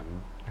การณ์นั้น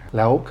แ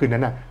ล้วคืนนั้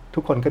นน่ะทุ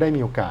กคนก็ได้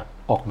มีโอกาส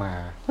ออกมา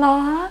เหรอ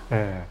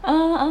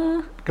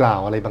กล่า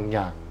วอะไรบางอ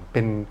ย่างเ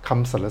ป็นค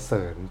ำสรรเส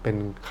ริญเป็น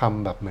ค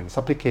ำแบบเหมือน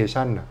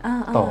supplication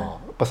ต่อ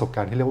ประสบก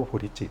ารณ์ที่เรียกว่าโพ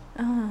ธิจิต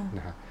น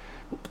ะฮะ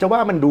จะว่า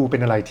มันดูเป็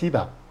นอะไรที่แบ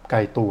บไกล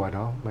ตัวเ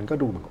นาะมันก็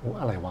ดูเหมือน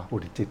อะไรวะโพ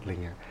ธิจิตอะไร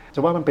เงี้ยจ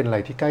ะว่ามันเป็นอะไร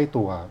ที่ใกล้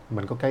ตัว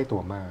มันก็ใกล้ตั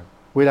วมาก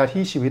เวลา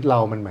ที่ชีวิตเรา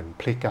มันเหมือน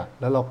พลิกอะ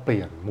แล้วเราเป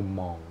ลี่ยนมุม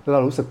มองแล้วเร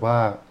ารู้สึกว่า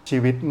ชี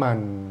วิตมัน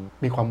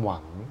มีความหวั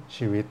ง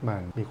ชีวิตมั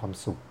นมีความ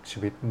สุขชี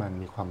วิตมัน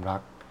มีความรั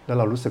กแล้ว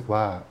เรารู้สึก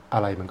ว่าอะ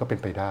ไรมันก็เป็น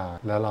ไปได้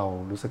แล้วเรา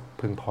รู้สึก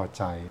พึงพอใ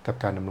จกับ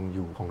การดำรงอ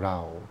ยู่ของเรา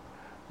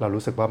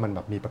รู้สึกว่ามันแบ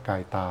บมีประกา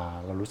ยตา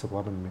เรารู้สึกว่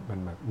ามัน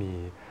แบบมี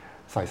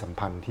สายสัม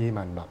พันธ์ที่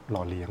มันแบบหล่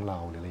อเลี้ยงเรา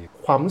หรืออะไร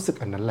ความรู้สึก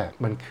อันนั้นแหละ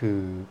มันคือ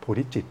โพ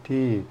ธิจิต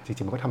ที่จ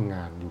ริงๆมันก็ทำง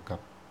านอยู่กับ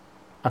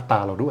อัตตา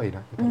เราด้วยน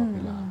ะตลอดเว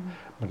ลา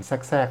มัน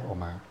แทรกออก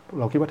มา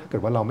เราคิดว่าถ้าเกิ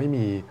ดว่าเราไม่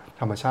มี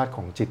ธรรมชาติข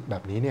องจิตแบ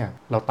บนี้เนี่ย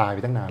เราตายไป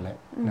ตั้งนานแล้ว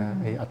นะ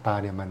ไอ้อัตตา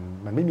เนี่ย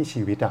มันไม่มี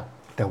ชีวิตอะ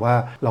แต่ว่า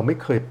เราไม่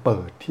เคยเปิ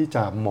ดที่จ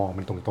ะมอง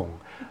มันตรง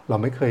ๆเรา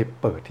ไม่เคย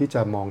เปิดที่จ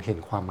ะมองเห็น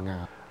ความงา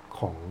ม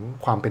ของ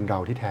ความเป็นเรา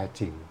ที่แท้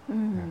จริง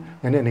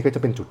งั้นเนี่ยนี่ก็จ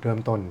ะเป็นจุดเริ่ม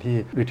ต้นที่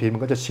รีทรีตมั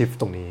นก็จะชิฟ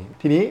ตรงนี้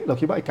ทีนี้เรา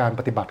คิดว่าการ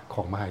ปฏิบัติข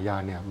องมหายา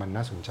นเนี่ยมัน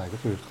น่าสนใจก็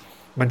คือ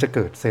มันจะเ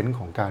กิดเซนส์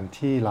ของการ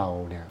ที่เรา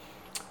เนี่ย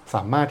ส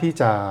ามารถที่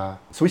จะ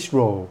switch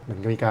role เหมือน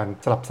มีการ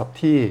สลับซับ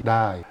ที่ไ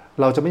ด้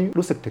เราจะไม่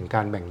รู้สึกถึงก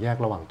ารแบ่งแยก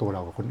ระหว่างตัวเร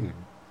ากับคนอื่น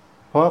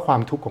เพราะว่าควา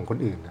มทุกข์ของคน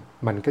อื่น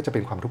มันก็จะเป็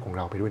นความทุกข์ของเ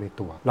ราไปด้วยใน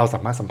ตัวเราสา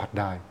มารถสัมผัส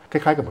ได้ค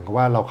ล้ายๆกับเหมือนกับ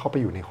ว่าเราเข้าไป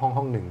อยู่ในห้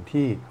องหนึ่ง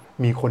ที่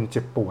มีคนเ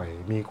จ็บป่วย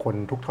มีคน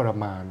ทุกข์ทร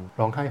มาน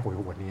ร้องไห้โหย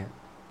หวนนี้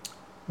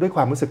ด้วยค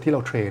วามรู้สึกที่เรา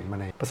เทรนมา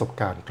ในประสบ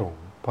การณ์ตรง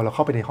พอเราเ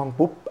ข้าไปในห้อง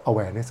ปุ๊บ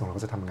awareness ของเรา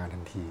ก็จะทำงานทั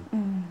นที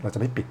เราจะ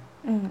ไม่ปิด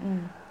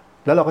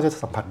แล้วเราก็จะ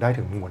สัมผัสได้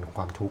ถึงมวลของค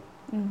วามทุกข์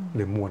ห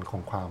รือมวลขอ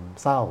งความ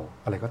เศร้า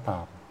อะไรก็ตา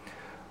ม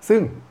ซึ่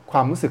งคว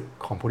ามรู้สึก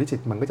ของโพธิจิต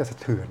มันก็จะสะ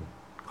เทือน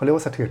เขาเรียก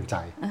ว่าสะเทือนใจ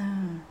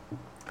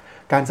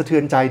การสะเทือ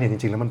นใจเนี่ยจ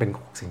ริงๆแล้วมันเป็น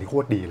สิ่งที่โค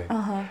ตรดีเลย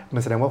มั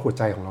นแสดงว่าหัวใ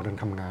จของเรายัง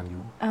ทำงานอ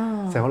ยู่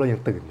แสดงว่าเรายัง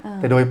ตื่น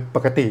แต่โดยป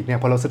กติเนี่ย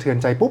พอเราสะเทือน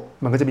ใจปุ๊บ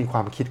มันก็จะมีคว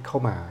ามคิดเข้า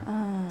มา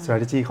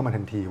strategy เข้ามา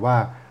ทันทีว่า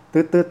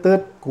ตื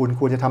ดคุณ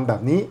ควรจะทำแบ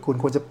บนี้คุณ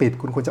ควรจะปิด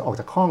คุณควรจะออก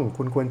จากห้อง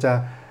คุณควรจะ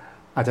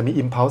อาจจะมี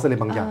impulse อะไร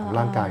บางอย่างของ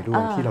ร่างกายด้ว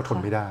ยที่เราทน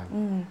ไม่ได้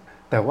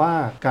แต่ว่า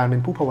การเป็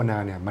นผู้ภาวนา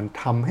เนี่ยมัน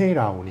ทำให้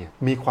เราเนี่ย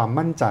มีความ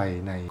มั่นใจ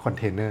ในคอน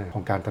เทนเนอร์ข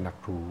องการตระหนัก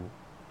รู้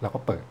แล้วก็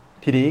เปิด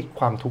ทีนี้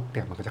ความทุกข์เ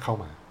นี่ยมันก็จะเข้า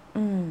มา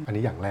อัน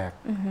นี้อย่างแรก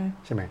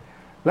ใช่ไหม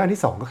และอัน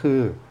ที่2ก็คือ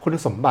คุณ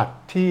สมบัติ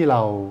ที่เร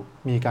า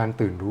มีการ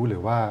ตื่นรู้หรื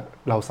อว่า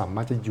เราสาม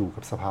ารถจะอยู่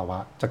กับสภาวะ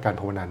จากการ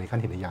ภาวนาในขั้น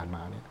เห็นญาณม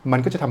าเนี่ยมัน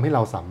ก็จะทำให้เร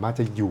าสามารถ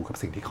จะอยู่กับ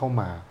สิ่งที่เข้า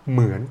มาเห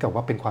มือนกับว่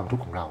าเป็นความทุก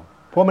ข์ของเรา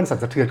เพราะว่ามันสั่น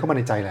สะเทือนเข้ามาใ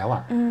นใจแล้วอ่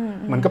ะ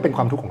มันก็เป็นค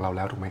วามทุกข์ของเราแ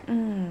ล้วถูกไหม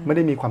ไม่ไ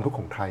ด้มีความทุกข์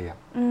ของใครอ่ะ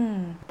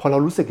พอเรา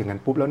รู้สึกอย่างนั้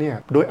นปุ๊บแล้วเนี่ย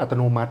โดยอัต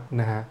โนมัติ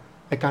นะฮะ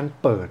ไอการ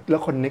เปิดแล้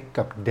วคอนเนค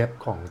กับเดป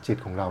ของจิต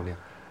ของเราเนี่ย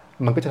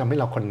มันก็จะทำให้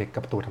เราคอนเนค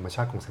กับตัวธรรมช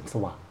าติของแสงส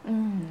ว่าง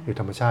หรือ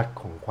ธรรมชาติ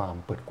ของความ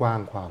เปิดกว้าง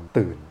ความ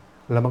ตื่น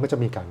แล้วมันก็จะ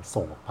มีการ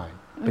ส่งออกไป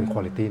เป็นคุ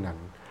ณภาพนั้น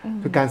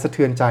คือการสะเ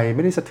ทือนใจไ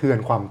ม่ได้สะเทือน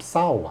ความเศ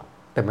ร้าอ่ะ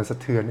แต่มันสะ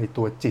เทือนไอ้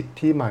ตัวจิต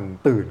ที่มัน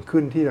ตื่น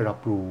ขึ้นที่จะรับ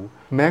รู้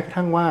แม้กระ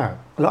ทั่งว่า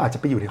เราอาจจะ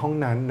ไปอยู่ในห้อง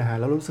นั้นนะฮะ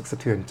แล้วรู้สึกสะ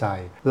เทือนใจ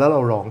แล้วเรา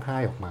ร้องไห้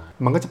ออกมา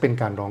มันก็จะเป็น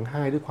การร้องไ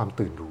ห้ด้วยความ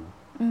ตื่นรู้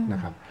น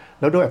ะครับ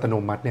แล้วโดยอัตโน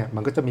มัติเนี่ยมั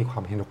นก็จะมีควา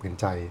มเห็นอกเห็น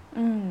ใจ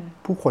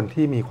ผู้คน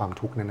ที่มีความ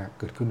ทุกข์นั้นนะ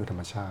เกิดขึ้นโดยธร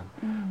รมชาติ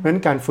เพราะฉะนั้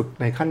นการฝึก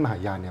ในขั้นมหา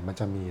ยานเนี่ยมัน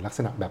จะมีลักษ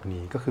ณะแบบ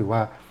นี้ก็คือว่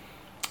า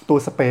ตัว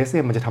สเปซเ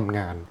นี่ยมันจะทำง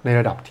านใน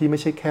ระดับที่ไม่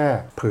ใช่แค่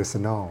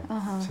personal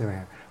ใช่ไหม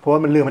เพราะว่า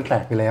เรื่องมันแต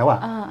กไปแล้วอ่ะ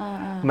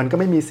มันก็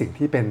ไม่มีสิ่ง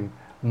ที่เป็น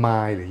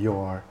my หรือ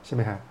your ใช่ไห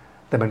มฮะ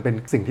แต่มันเป็น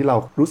สิ่งที่เรา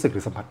รู้สึกหรื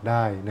อสัมผัสไ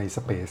ด้ในส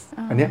เปซ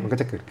อันนี้มันก็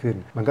จะเกิดขึ้น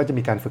มันก็จะ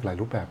มีการฝึกหลาย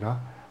รูปแบบเนาะ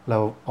เรา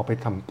ออกไป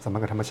ทำสัมพัน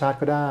ธ์กับธรรมชาติ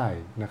ก็ได้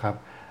นะครับ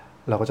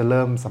เราก็จะเ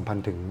ริ่มสัมพัน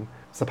ธ์ถึง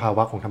สภาว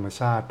ะของธรรม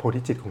ชาติโพธิ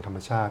จิตของธรรม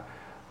ชาติ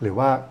หรือ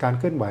ว่าการเ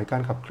คลื่อนไหวกา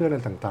รขับเคลื่อนอะไ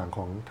รต่างๆข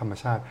องธรรม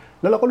ชาติ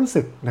แล้วเราก็รู้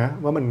สึกนะ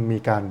ว่ามันมี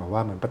การแบบว่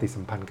าเหมือนปฏิ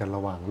สัมพันธ์กันร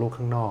ะหว่างโลก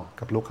ข้างนอก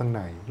กับโลกข้างใ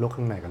นโลก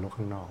ข้างในกับโลก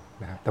ข้างนอก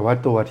นะฮะแต่ว่า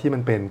ตัวที่มั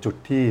นเป็นจุด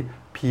ที่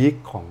พีค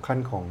ของขั้น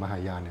ของมหา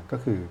ยานเนี่ยก็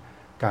คือ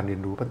การเรีย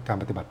นรู้การ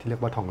ปฏิบัติที่เรีย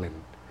กว่าทองเลน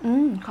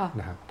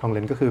นะฮะทองเล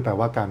นก็คือแปล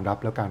ว่าการรับ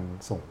แล้วการ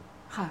ส่ง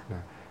น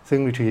ะซึ่ง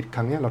รีทรีตค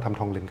รั้งนี้เราทำ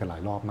ทองเลนกันหลา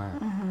ยรอบมาก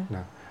น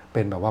ะเ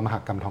ป็นแบบว่ามห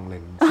กรรมทองเล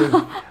นซึ่ง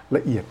ล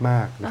ะเอียดม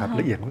ากนะครับ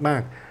ละเอียดมา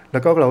กๆแล้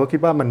วก็เราก็คิด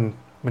ว่า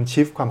มัน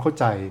ชิฟความเข้า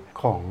ใจ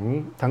ของ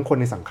ทั้งคน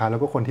ในสังฆะแล้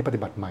วก็คนที่ปฏิ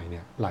บัติใหม่เ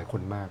นี่ยหลายค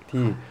นมาก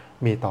ที่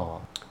มีต่อ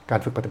การ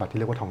ฝึกปฏิบัติที่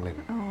เรียกว่าทองเลน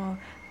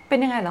เป็น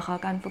ยังไงเหรอคะ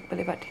การฝึกป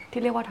ฏิบัติ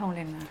ที่เรียกว่าทองเล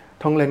นนะ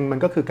ทองเลนมัน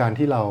ก็คือการ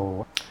ที่เรา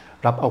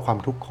รับเอาความ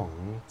ทุกข์ของ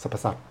สรรพ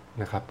สัตว์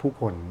นะครับผู้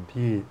คน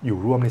ที่อยู่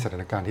ร่วมในสถา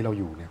นการณ์ที่เรา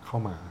อยู่เนี่ยเข้า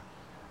มา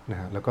นะ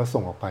ฮะแล้วก็ส่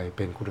งออกไปเ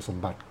ป็นคุณสม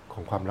บัติข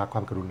องความรักคว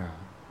ามกรุณา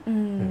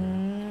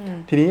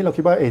ทีนี้เรา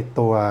คิดว่าไอ้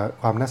ตัว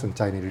ความน่าสนใ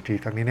จในรีทรีต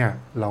ครั้งนี้เนี่ย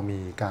เรามี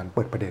การเ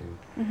ปิดประเด็น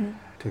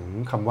ถึง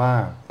คำว่า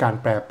การ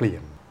แปลเปลี่ย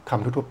นค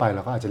ำทั่วไปเร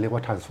าก็อาจจะเรียกว่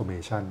า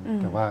transformation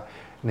แต่ว่า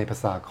ในภา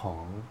ษาของ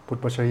พุทธ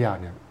วจริยา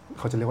เนี่ยเ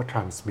ขาจะเรียกว่า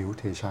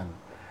transmutation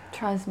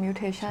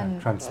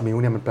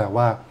transmute เนี่ยมันแปล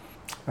ว่า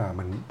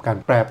มันการ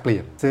แปลเปลี่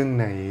ยนซึ่ง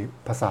ใน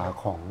ภาษา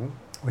ของ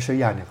วิช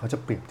ยาเนี่ยเขาจะ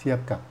เปรียบเทียบ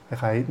กับค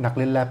ล้ายๆนักเ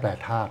ล่นแร่แปร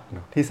ธาตุเน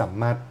าะที่สา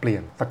มารถเปลี่ย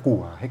นตะกั่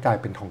วให้กลาย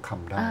เป็นทองค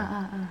ำได้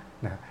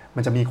นะมั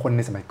นจะมีคนใ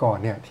นสมัยก่อน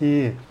เนี่ยที่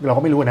เรา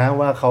ก็ไม่รู้นะ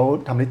ว่าเขา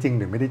ทำได้จริง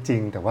หรือไม่ได้จริ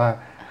งแต่ว่า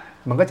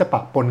มันก็จะป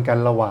ะปนกัน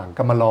ระหว่างก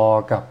รรมลอ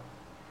กับ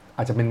อ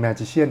าจจะเป็นแม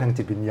จิเชียนทาง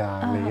จิตวิญญาณ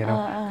อะไรเงี้ยเนา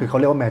ะคือเขา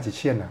เรียกว่าแมจิเ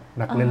ชียนอะ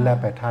นักเล่นแร่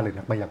แปรธาตุหรือ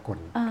นักมายากล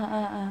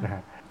นะฮ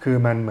ะคือ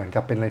มันเหมือน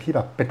กับเป็นอะไรที่แบ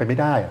บเป็นไปไม่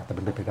ได้อะแต่เ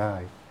ป็นไปได้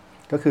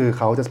ก็คือเ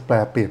ขาจะแปล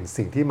เปลี่ยน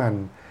สิ่งที่มัน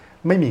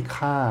ไม่มี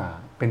ค่า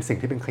เป็นสิ่ง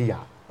ที่เป็นขย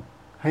ะ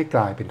ให้ก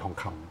ลายเป็นทอง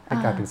คำให้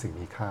กลายเป็นสิ่ง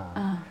มีค่า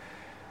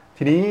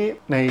ทีนี้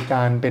ในก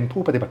ารเป็น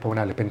ผู้ปฏิบัติภาวน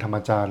าหรือเป็นธรรม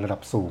จารย์ระดั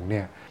บสูงเ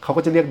นี่ยเขา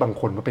ก็จะเรียกบาง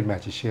คนว่าเป็นแม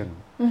จิเชียน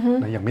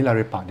นะอย่างมิลาเ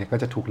รปะเนี่ยก็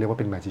จะถูกเรียกว่า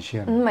เป็นแมจิเชี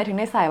ยนหมายถึง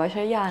ในสายวช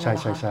ยานใช่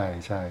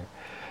ใช่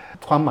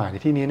ความหมายใน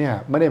ที่นี้เนี่ย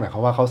ไม่ได้หมายควา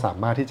มว่าเขาสา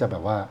มารถที่จะแบ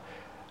บว่า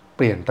เ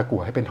ปลี่ยนตะกั่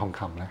วให้เป็นทอง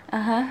คำนะ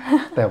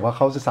แต่ว่าเ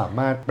ขาจะสาม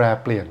ารถแปล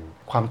เปลี่ยน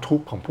ความทุก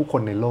ข์ของผู้ค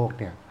นในโลก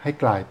เนี่ยให้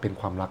กลายเป็น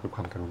ความรักหรือค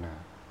วามกรุณา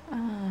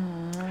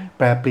แ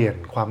ปลเปลี่ยน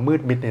ความมื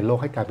ดมิดในโลก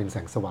ให้กลายเป็นแส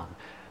งสว่าง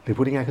หรือ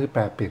พูดง่ายๆคือแป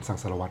ลเปลี่ยนสัง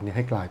สารวัฏเนี่ยใ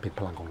ห้กลายเป็น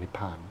พลังของนิพพ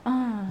าน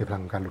เป็นพลั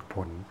งของการหลุด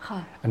พ้น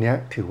อันนี้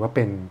ถือว่าเ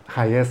ป็น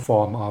highest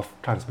form of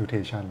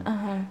transmutation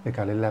ในก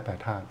ารเล่นแร่แปร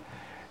ธาตุ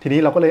ทีนี้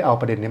เราก็เลยเอา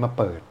ประเด็นนี้มา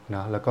เปิดน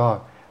ะแล้วก็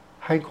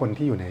ให้คน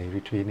ที่อยู่ใน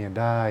retreat เนี่ย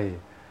ได้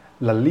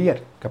ละเลียด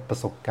กับประ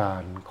สบกา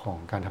รณ์ของ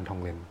การทำทอ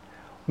งเลน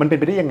มันเป็น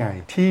ไปได้ยังไง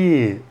ที่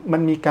มั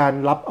นมีการ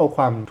รับเอาค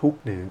วามทุกข์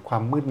หรือควา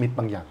มมืดมิด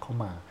บางอย่างเข้า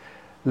มา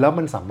แล้ว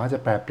มันสามารถจะ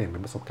แปลเปลี่ยนเป็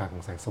นประสบการณ์ขอ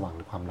งแสงสว่างห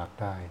รือความรัก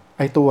ได้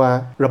ไอตัว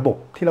ระบบ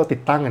ที่เราติ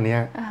ดตั้งอันเนี้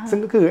ยซึ่ง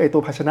ก็คือไอตั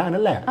วภาชนะ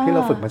นั่นแหละที่เร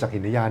าฝึกมาจากหิ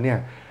นยานเนี่ย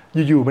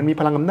อยู่ๆมันมี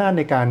พลังอำนาจใ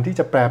นการที่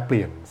จะแปลเป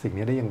ลี่ยนสิ่ง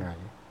นี้ได้ยังไง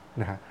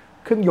นะฮะ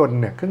เครื่องยนต์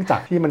เนี่ยเครื่องจั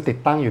กรที่มันติด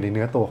ตั้งอยู่ในเ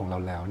นื้อตัวของเรา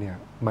แล้วเนี่ย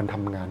มันท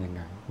ำงานยังไ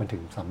งมันถึ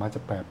งสามารถจ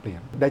ะแปลเปลี่ย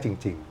นได้จ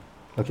ริง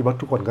ๆเราคิดว่า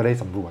ทุกคนก็ได้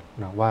สำรวจ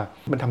นะว่า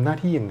มันทำหน้า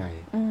ที่ยังไง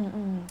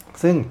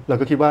ซึ่งเรา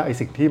ก็คิดว่าไอ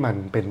สิ่งที่มัน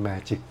เป็นแม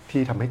จิก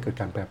ที่ทำให้เกิด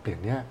การแปลเปลี่ยน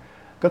เนี่ย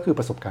ก็คือป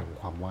ระสบการณ์ของ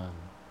ความว่าง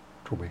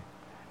ถูกไหม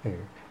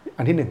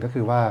อันที่หนึ่งก็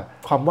คือว่า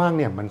ความว่าง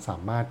เนี่ยมันสา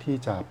มารถที่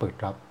จะเปิด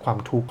รับความ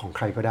ทุกข์ของใ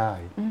ครก็ได้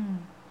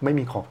ไม่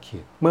มีขอบเข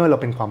ตเมื่อเรา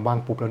เป็นความว่าง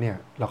ปุ๊บแล้วเนี่ย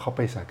เราเข้าไป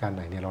สถานการณ์ไ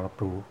หนเนี่ยเรารับ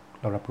รู้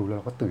แล้วเ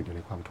ราก็ตื่นอยู่ใ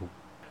นความทุกข์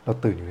เรา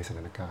ตื่นอยู่ในสถ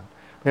านการณ์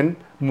เพราะฉะนั้น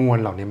มวล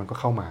เหล่านี้มันก็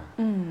เข้ามา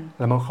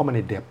แล้วมันเข้ามาใน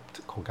เดปth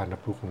ของการรั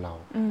บรู้ของเรา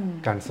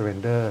การ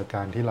surrender ก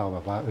ารที่เราแบ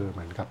บว่าเห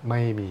มือนกับไ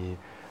ม่มี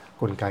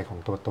กลไกของ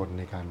ตัวตน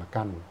ในการมา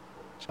กั้น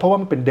เพราะว่า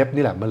มันเป็นเดป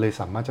นี่แหละมันเลย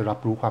สามารถจะรับ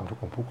รู้ความทุก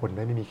ข์ของผู้คนไ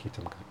ด้ไม่มีขีดจ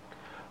ำกัด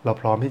เรา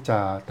พร้อมที่จะ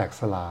แตก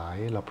สลาย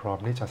เราพร้อม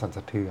ที่จะสั่นส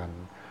ะเทือน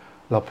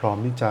เราพร้อม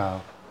ที่จะ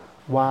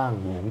ว่าง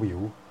หวงหวิว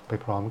ไป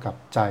พร้อมกับ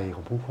ใจข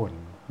องผู้คน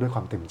ด้วยคว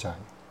ามเต็มใจ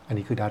อัน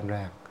นี้คือด้านแร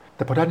กแ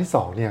ต่พอด้านที่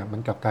2เนี่ยมัน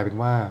กลับกลายเป็น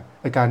ว่า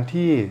การ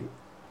ที่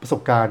ประส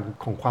บการณ์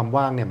ของความ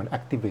ว่างเนี่ยมัน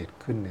activate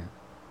ขึ้นเนี่ย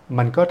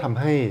มันก็ทำ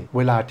ให้เ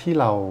วลาที่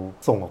เรา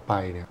ส่งออกไป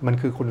เนี่ยมัน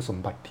คือคุณสม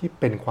บัติที่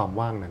เป็นความ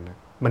ว่างนั้นนะ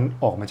มัน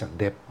ออกมาจาก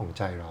เดปของใ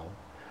จเรา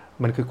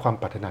มันคือความ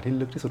ปรารถนาที่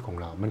ลึกที่สุดของ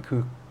เรามันคื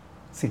อ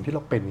สิ่งที่เร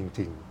าเป็นจ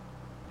ริง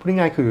ๆพูด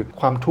ง่ายๆคือ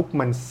ความทุกข์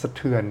มันสะเ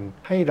ทือน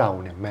ให้เรา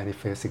เนี่ย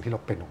manifest สิ่งที่เรา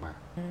เป็นออกมา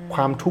ค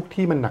วามทุกข์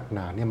ที่มันหนักหน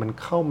าเนี่ยมัน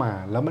เข้ามา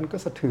แล้วมันก็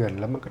สะเทือน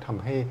แล้วมันก็ท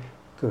ำให้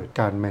เกิด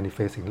การ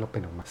manifest สิ่งที่เราเป็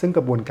นออกมาซึ่งก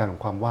ระบวนการขอ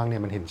งความว่างเนี่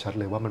ยมันเห็นชัด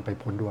เลยว่ามันไป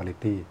พ้น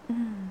duality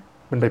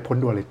มันไปพ้น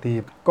duality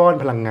ก้อน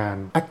พลังงาน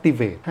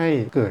activate ให้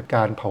เกิดก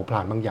ารเผาผล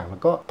าญบางอย่างแล้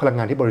วก็พลังง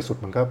านที่บริสุท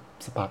ธิ์มันก็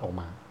สปาร์กออก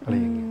มาอะไร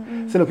อย่างเงี้ย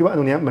ซึ่งเราคิดว่าต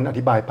รงนี้มันอ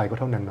ธิบายไปก็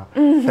เท่านั้นเนาะ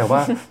แต่ว่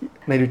า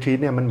ใน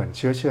retreat เนี่ยมันเหมือนเ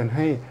ชื้อเชิญใ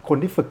ห้คน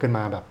ที่ฝึกกันม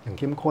าแบบอย่าง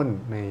เข้มข้น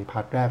ในพา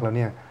ร์ทแรกแล้วเ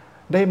นี่ย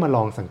ได้มาล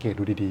องสังเกต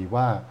ดูดีๆ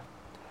ว่า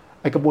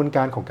ไอกระบวนก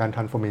ารของการ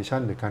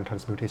transformation หรือการ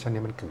transmutation เ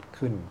นี่ยมันเกิด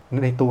ขึ้น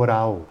ในตัวเร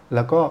าแ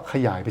ล้วก็ข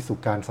ยายไปสู่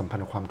การสัมพัน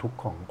ธ์กับความทุกข์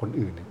ของคน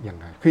อื่นยัง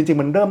ไงคือจริง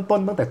ๆมันเริ่มต้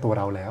นตั้งแต่ตัว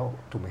เราแล้ว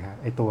ถูกไหมฮะ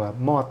ไอตัว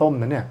หม้อต้ม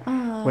นั้นเนี่ย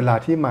เวลา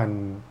ที่มัน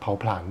เผา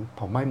ผลาญเผ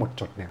าไหม้หมด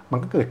จดเนี่ยมัน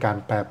ก็เกิดการ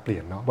แปรเปลี่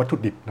ยนเนาะวัตถุ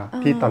ดิบเนาะ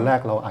ที่ตอนแรก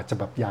เราอาจจะ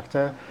แบบอยากจ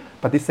ะ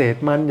ปฏิเสธ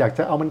มันอยากจ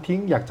ะเอามันทิ้ง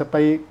อยากจะไป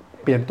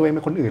เปลี่ยนตัวเองเ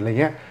ป็นคนอื่นอะไร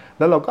เงี้ยแ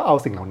ล้วเราก็เอา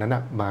สิ่งเหล่านั้น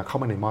มาเข้า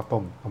มาในหม้อต้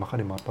มเอามาเข้า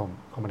ในหม้อต้ม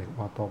เข้ามาในห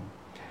ม้อต้ม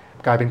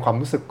กลายเป็นความ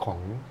รู้สึกของ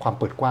ความ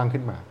เปิดกว้าง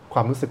ขึ้นมาคว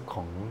ามรู้สึกข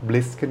อง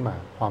bliss ขึ้นมา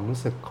ความรู้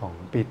สึกของ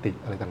ปีติ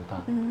อะไรต่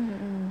าง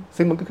ๆ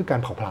ซึ่งมันก็คือการ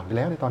เผาผลาญไปแ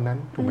ล้วในตอนนั้น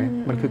ถูกไหม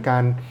มันคือกา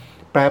ร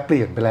แปรเป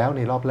ลี่ยนไปแล้วใ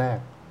นรอบแรก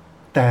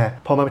แต่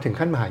พอมาถึง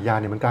ขั้นมหายาน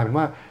เนี่ยมันกลายเป็น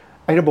ว่า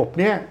ไอ้ระบบ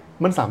เนี่ย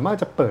มันสามารถ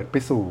จะเปิดไป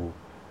สู่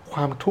คว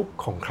ามทุกข์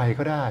ของใคร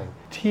ก็ได้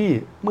ที่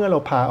เมื่อเรา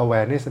พา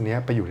awareness เนี้ย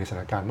ไปอยู่ในสถา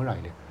นการณ์เมื่อไหร่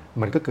เนี่ย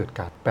มันก็เกิด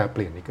การแปรเป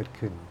ลี่ยนนี้เกิด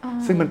ขึ้น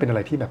ซึ่งมันเป็นอะไร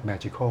ที่แบบ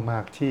magical มา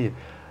กที่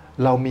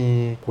เรามี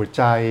หัวใ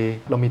จ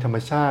เรามีธรรม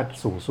ชาติ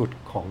สูงสุด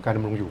ของการด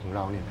ำรงอยู่ของเ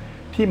ราเนี่ย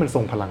ที่มันทร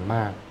งพลังม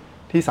าก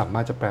ที่สามา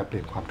รถจะแปรเปลี่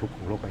ยนความทุกข์ข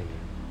องโลกใบนี้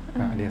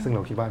อันนี้ซึ่งเร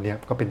าคิดว่าอันนี้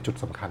ก็เป็นจุด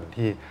สำคัญ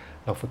ที่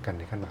เราฝึกกัน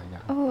ในขั้นมหาย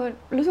าน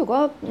รู้สึกว่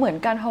าเหมือน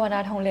การภาวนา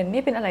ทองเลน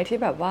นี่เป็นอะไรที่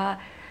แบบว่า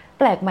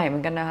แปลกใหม่เหมื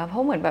อนกันนะคะเพรา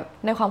ะเหมือนแบบ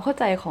ในความเข้า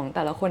ใจของแ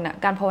ต่ละคนน่ะ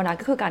การภาวนา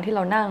ก็คือการที่เร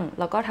านั่ง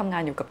แล้วก็ทำงา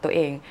นอยู่กับตัวเอ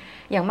ง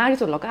อย่างมากที่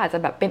สุดเราก็อาจจะ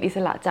แบบเป็นอิส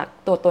ระจาก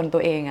ตัวตนตั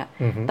วเองอะ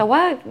แต่ว่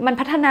ามัน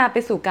พัฒนาไป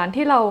สู่การ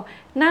ที่เรา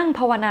นั่งภ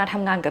าวนาท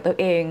ำงานกับตัว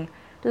เอง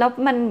แล้ว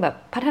มันแบบ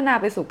พัฒนา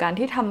ไปสู่การ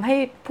ที่ทำให้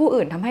ผู้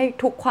อื่นทำให้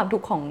ทุกความทุ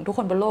กข์ของทุกค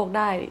นบนโลกไ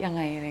ด้ยังไ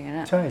งอะไรเงี้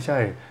ยใช่ใช่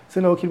ซึ่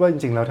งเราคิดว่าจ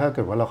ริงๆแล้วถ้าเ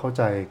กิดว่าเราเข้า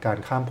ใจการ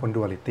ข้ามพ้น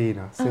duality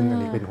นะซึ่งอัน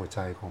นี้เป็นหัวใจ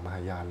ของมหา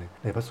ยานเลย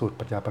ในพระสูตร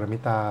ปัญญาปรมิ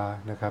ตา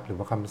นะครับหรือ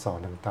ว่าคำสอน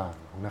ต่าง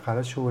ๆของนาคาแ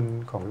ละชุน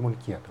ของวิมล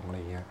เกียรติของอะไร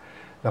เงี้ย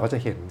เราก็จะ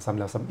เห็นซ้ำ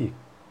แล้วซ้ำอีก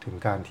ถึง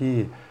การที่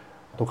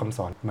ตัวคำส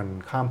อนมัน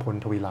ข้ามพ้น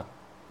ทวิลักษณ์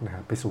นะฮ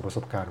ะไปสู่ประส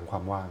บการณ์ของคว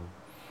ามว่าง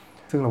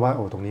ซึ่งเราว่า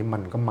ตรงนี้มั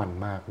นก็มัน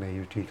มากใน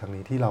retreat ครั้ง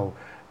นี้ที่เรา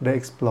ได้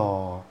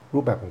explore รู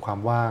ปแบบของความ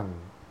ว่าง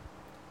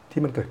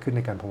ที่มันเกิดขึ้นใ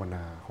นการภาวน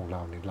าของเร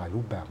าในหลาย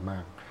รูปแบบมา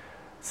ก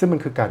ซึ่งมัน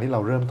คือการที่เรา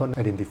เริ่มต้น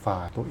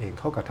identify ตัวเอง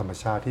เข้ากับธรรม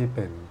ชาติที่เ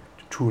ป็น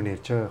true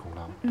nature ของเ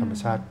ราธรรม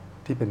ชาติ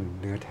ที่เป็น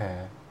เนื้อแท้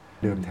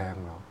เดิมแท้ข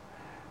องเรา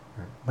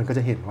มันก็จ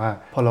ะเห็นว่า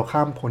พอเราข้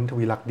ามพ้นท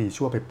วิลักษณ์ดี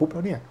ชั่วไปปุ๊บแ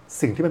ล้วเนี่ย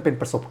สิ่งที่มันเป็น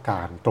ประสบก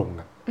ารณ์ตรง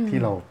ที่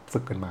เราฝึ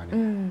กกันมาเนี่ย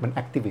มัน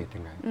activate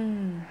ยังไง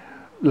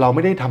เราไ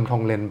ม่ได้ทำทอ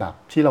งเลนแบบ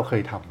ที่เราเค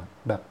ยท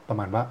ำแบบประ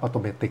มาณว่าอัตโน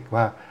มัติ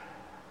ว่า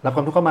รับค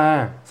วามทุกข์เข้ามา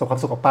ส่งความ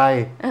สุขออกไป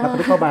รับความ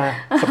ทุกข์เข้ามา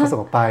ส่งความสุ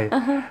ขออกไป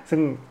ซึ่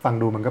งฟัง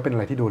ดูมันก็เป็นอะ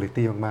ไรที่ดูลิ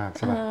ตี้มากๆใ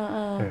ช่ไหม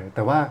แ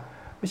ต่ว่า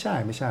ไม่ใ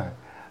ช่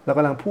เราก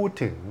ำลังพูด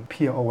ถึง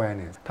pure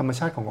awareness ธรรมช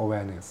าติของ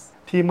awareness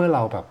ที่เมื่อเร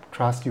าแบบ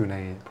trust อยู่ใน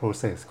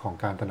process ของ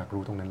การตระหนัก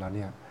รู้ตรงนั้นแล้วเ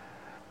นี่ย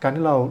การ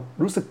ที่เรา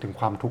รู้สึกถึง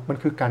ความทุกข์มัน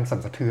คือการสั่น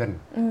สะเทือน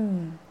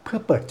เพื่อ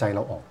เปิดใจเร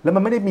าออกแล้วมั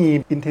นไม่ได้มี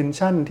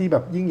intention ที่แบ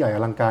บยิ่งใหญ่อ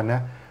ลังการน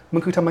ะมั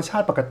นคือธรรมชา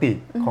ติปกติ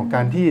ของก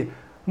ารที่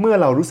เมื่อ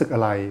เรารู้สึกอ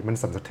ะไรมัน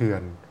สั่นสะเทือ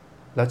น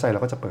แล้วใจเรา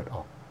ก็จะเปิดอ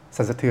อก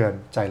สั่นสะเทือน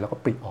ใจเราก็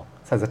ปริออก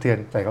สั่นสะเทือน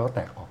ใจเราก็แต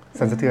กออก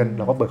สั่นสะเทือนเ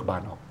ราก็เบิกบา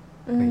นออก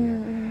อะไรเงี้ย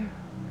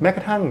แม้ก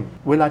ระทั่ง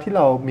เวลาที่เ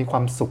รามีคว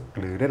ามสุข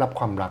หรือได้รับ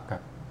ความรัก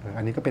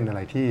อันนี้ก็เป็นอะไร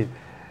ที่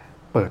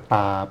เปิดต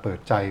าเปิด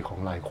ใจของ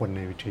หลายคนใน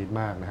รีทรีท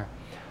มากนะฮะ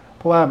เ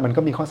พราะว่ามัน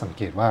ก็มีข้อสังเ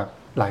กตว่า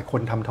หลายค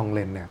นทำทองเล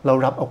นเนี่ยเรา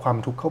รับเอาความ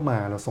ทุกข์เข้ามา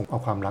เราส่งเอา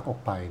ความรักออ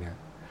กไปเนี่ย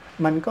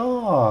มันก็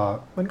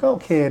โอ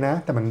เคนะ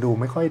แต่มันดู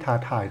ไม่ค่อยท้า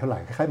ทายเท่าไหร่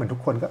คล้ายๆเหมือนทุ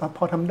กคนก็พ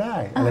อทำได้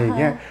อะไรอย่าง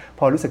เงี้ยพ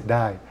อรู้สึกไ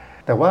ด้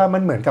แต่ว่ามั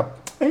นเหมือนกับ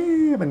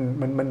มัน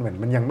เหมือน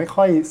มันยังไม่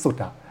ค่อยสุด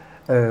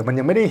มัน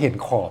ยังไม่ได้เห็น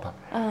ขอบ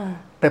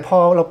แต่พอ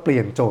เราเปลี่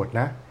ยนโจทย์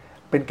นะ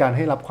เป็นการใ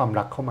ห้รับความ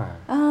รักเข้ามา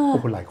โอ้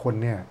โหหลายคน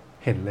เนี่ย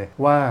เห็นเลย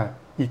ว่า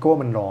อีโก้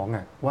มันร้อง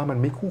ว่ามัน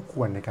ไม่คู่ค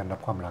วรในการรับ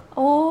ความรักโ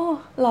อ้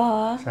เหรอ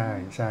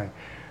ใช่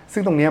ซึ่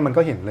งตรงนี้มัน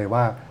ก็เห็นเลย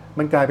ว่า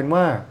มันกลายเป็น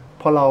ว่า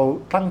พอเรา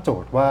ตั้งโจ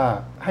ทย์ว่า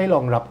ให้ล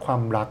องรับควา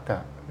มรัก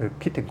หรือ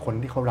คิดถึงคน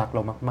ที่เขารักเร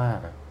ามาก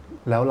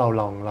ๆแล้วเรา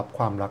ลองรับค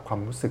วามรักควา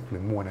มรู้สึกหรื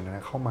อมวลนั้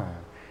นเข้ามา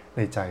ใ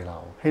นใจเรา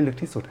ให้ลึก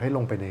ที่สุดให้ล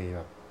งไปในแบ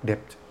บ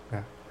depth น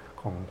ะ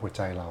ของหัวใ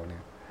จเราเนี่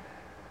ย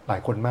หลาย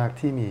คนมาก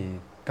ที่มี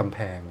กำแพ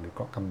งหรือเ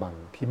กาะกำบัง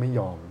ที่ไม่ย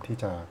อมที่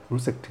จะ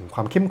รู้สึกถึงคว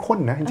ามเข้มข้น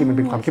นะจริงๆมันเ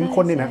ป็นความเข้ม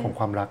ข้นนี่นะของ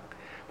ความรัก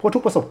เพราะทุ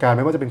กประสบการณ์ไ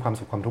ม่ว่าจะเป็นความ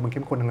สุขความทุกข์มันเ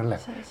ข้มข้นทั้งนั้นแหล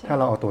ะถ้าเ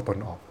ราเอาตัวตน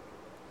ออก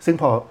ซึ่ง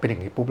พอเป็นอย่า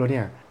งนี้ปุ๊บแล้วเ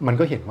นี่ยมัน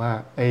ก็เห็นว่า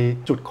ไอ้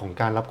จุดของ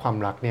การรับความ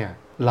รักเนี่ย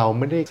เรา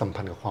ไม่ได้สัม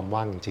พันธ์กับความ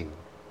ว่างจริง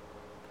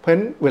ๆเพราะฉะ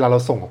นั้นเวลาเรา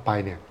ส่งออกไป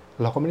เนี่ย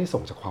เราก็ไม่ได้ส่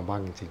งจากความว่า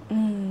งจริง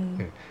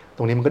ๆต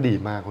รงนี้มันก็ดี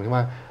มากผมคิด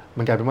ว่า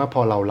มันกลายเป็นว่าพ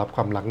อเรารับค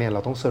วามรักเนี่ยเรา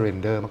ต้อง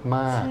surrender ม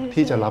ากๆ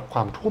ที่จะรับคว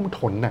ามท่วม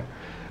ท้นน่ะ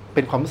เ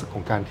ป็นความรู้สึกข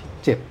องการที่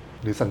เจ็บ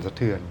หรือสั่นสะเ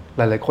ทือนห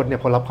ลายๆคนเนี่ย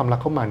พอรับความรัก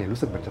เข้ามาเนี่ยรู้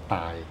สึกเหมือนจะต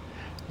าย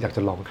อยากจ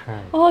ะร้องไห้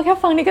โอ้แค่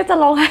ฟังนี่ก็จะ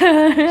ร้องไห้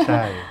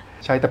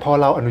ใช่แต่พอ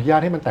เราอนุญา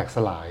ตให้มันแตกส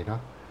ลายเนา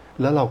ะ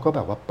แล้วเราก็แบ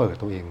บว่าเปิด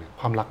ตัวเองเนี่ย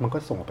ความรักมันก็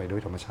ส่งออกไปโด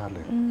ยธรรมชาติเล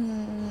ย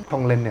ทอ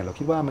งเลนเนี่ยเรา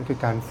คิดว่ามันคือ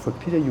การฝึก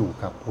ที่จะอยู่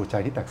กับหัวใจ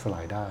ที่แตกสลา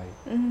ยได้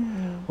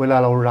เวลา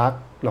เรารัก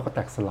เราก็แต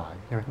กสลาย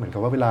ใช่ไหมเหมือนกั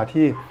บว่าเวลา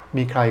ที่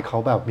มีใครเขา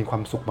แบบมีควา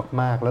มสุข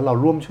มากๆแล้วเรา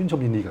ร่วมชื่นช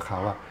มยินดีกับเขา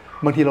อะ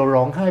บางทีเรา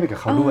ร้องไห้ไปกับ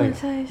เขาด้วย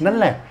นั่น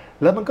แหละ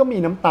แล้วมันก็มี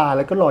น้ำตาแ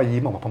ล้วก็รอยยิ้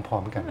มออกมาพร้อ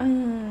มๆกัน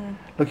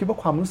เราคิดว่า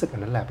ความรู้สึกอั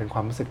นนั้นแหละเป็นคว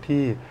ามรู้สึก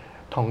ที่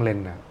ทองเลน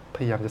น่ะพ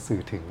ยายามจะสื่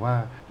อถึงว่า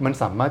มัน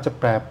สามารถจะ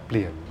แปลเป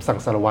ลี่ยนสัง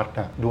สารวัฏ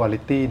อะดูอัลิ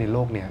ตี้ในโล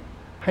กเนี้ย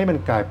ให้มัน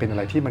กลายเป็นอะไ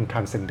รที่มัน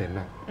transcendent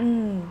นะ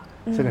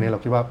ซึ่งอันนี้เรา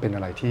คิดว่าเป็นอ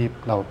ะไรที่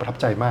เราประทับ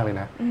ใจมากเลย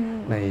นะ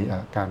ใน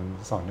การ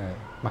สอน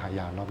มหาย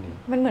านรอบนี้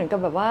มันเหมือนกับ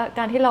แบบว่าก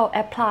ารที่เราแอ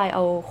พพลายเอ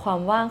าความ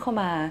ว่างเข้า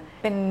มา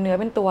เป็นเนื้อ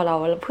เป็นตัวเรา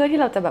เพื่อที่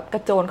เราจะแบบกร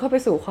ะโจนเข้าไป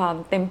สู่ความ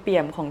เต็มเปี่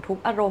ยมของทุก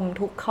อารมณ์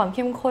ทุกความเ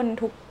ข้มข้น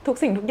ทุก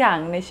สิ่งทุกอย่าง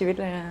ในชีวิต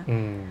เลยนะ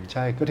ใ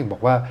ช่ก็ถึงบอ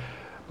กว่า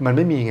มันไ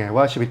ม่มีไง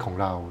ว่าชีวิตของ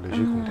เราหรือ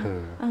ชีวิตของเธอ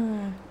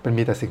มัน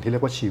มีแต่สิ่งที่เรี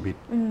ยกว่าชีวิต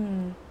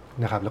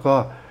นะครับแล้วก็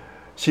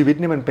ชีวิต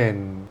นี่มันเป็น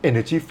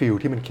energy field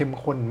ที่มันเข้ม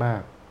ข้นมา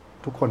ก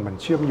ทุกคนมัน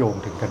เชื่อมโยง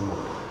ถึงกันหมด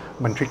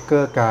มันทริกเกอ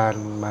ร์กัน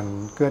มัน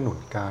เกื้อหนุน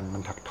กันมั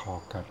นถักทอ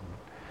กัน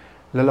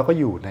แล้วเราก็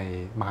อยู่ใน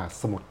มหา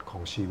สมุทรขอ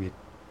งชีวิต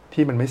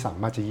ที่มันไม่สา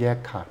มารถจะแยก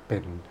ขาดเป็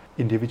น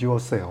individual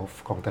self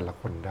ของแต่ละ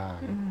คนได้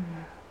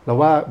แล้ว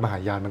ว่ามหา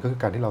ยานมันก็คือ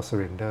การที่เรา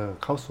surrender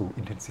เข้าสู่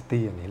intensity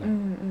อันนี้แหละ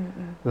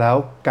แล้ว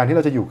การที่เร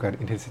าจะอยู่กับ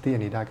intensity อั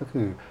นนี้ได้ก็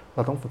คือเร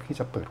าต้องฝึกที่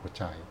จะเปิดหัว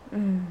ใจ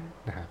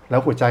นะฮะแล้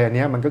วหัวใจอัน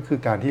นี้มันก็คือ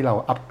การที่เรา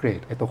อัปเกร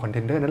ดไอ้ตัว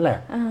container นั่นแหละ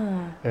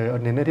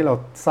container ที่เรา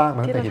สร้างม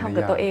าตั้งแต่หินใน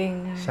ยาน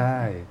ใช่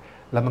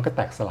แล้วมันก็แ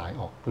ตกสลาย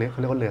ออกเขา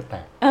เรียกว่าเรือแต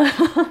ก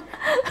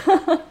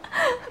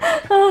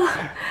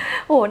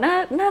โอ้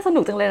น่าสนุ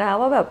กจังเลยนะคะ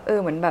ว่าแบบ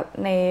เหมือนแบบ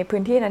ในพื้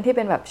นที่นั้นที่เ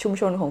ป็นแบบชุม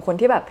ชนของคน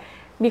ที่แบบ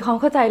มีความ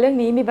เข้าใจเรื่อง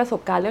นี้มีประส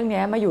บการณ์เรื่อง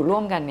นี้มาอยู่ร่ว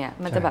มกันเนี่ย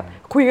มันจะแบบ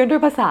คุยกันด้ว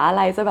ยภาษาอะไ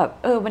รจะแบบ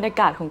บรรยา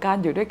กาศของการ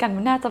อยู่ด้วยกัน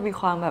มันน่าจะมี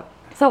ความแบบ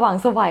สว่าง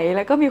ไสวแ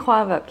ล้วก็มีควา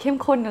มแบบเข้ม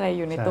ข้นอะไรอ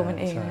ยู่ในตัวมัน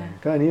เองนะ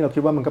ก็อันนี้เราคิ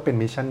ดว่ามันก็เป็น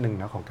มิชชั่นหนึ่ง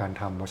นะของการ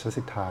ทำวัชร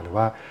ศิทธาหรือ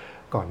ว่า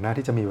ก่อนหน้า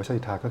ที่จะมีวัชร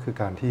ศิทธาก็คือ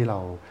การที่เรา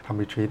ท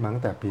ำรีทรีตมา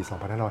ตั้งแต่ปี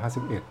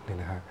 2551 เนี่ย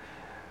นะฮะ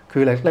คื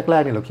อแร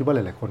กๆเนี่ยเราคิดว่าห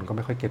ลายๆคนก็ไ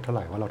ม่ค่อยเก็ตเท่าไห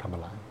ร่ว่าเราทำอะ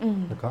ไร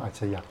แล้วก็อาจ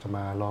จะอยากจะม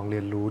าลองเรี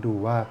ยนรู้ดู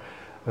ว่า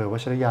วั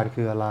ชรยาน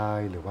คืออะไร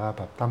หรือว่าแ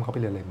บบตั้มเขาไป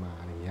เรียนอะไรมา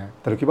อะไรเงี้ย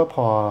แต่เราคิดว่าพ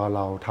อเร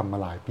าทำมา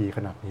หลายปีข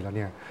นาดนี้แล้วเ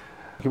นี่ย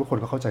คิดว่าคน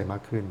ก็เข้าใจมา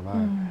กขึ้นว่า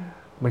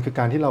มันคือ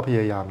การที่เราพย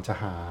ายามจะ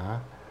หา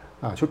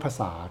ชุดภา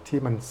ษาที่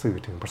มันสื่อ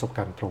ถึงประสบก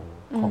ารณ์ตรง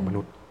ของม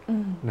นุษย์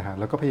นะฮะ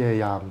แล้วก็พย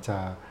ายามจะ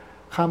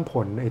ข้าม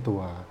พ้นไอ้ตั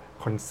ว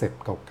คอนเซป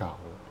ต์เก่า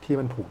ๆที่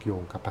มันผูกโย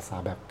งกับภาษา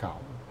แบบเก่า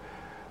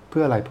เพื่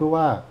ออะไรเพื่อ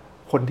ว่า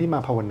คนที่มา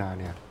ภาวนา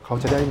เนี่ยเขา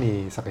จะได้มี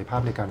ศักยภา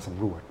พในการส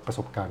ำรวจประส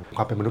บการณ์ค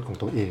วามเป็นมนุษย์ของ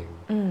ตัวเอง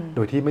โด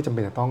ยที่ไม่จำเ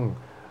ป็นจะต้อง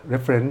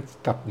reference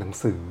กับหนัง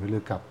สือหรื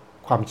อกับ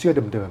ความเชื่อ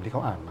เดิมๆที่เข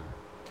าอ่านมา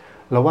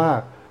แล้วว่า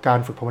การ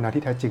ฝึกภาวนา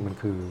ที่แท้จริงมัน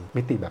คือ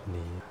มิติแบบ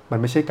นี้มัน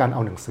ไม่ใช่การเอ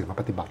าหนังสือมา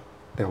ปฏิบัติ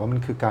แต่ว่ามัน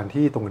คือการ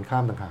ที่ตรงกันข้า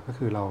มต่างหากก็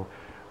คือเรา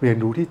เรียน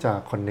รู้ที่จะ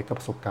connect กับ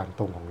ประสบการณ์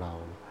ตรงของเรา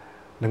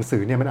หนังสื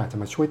อเนี่ยมันอาจจะ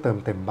มาช่วยเติม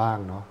เต็มบ้าง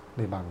เนาะใ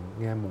นบาง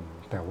แง่มุม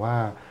แต่ว่า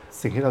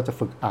สิ่งที่เราจะ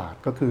ฝึกอ่าน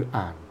ก็คือ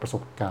อ่านประส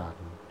บการ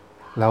ณ์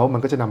แล้วมั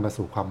นก็จะนำมา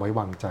สู่ความไว้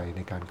วางใจใ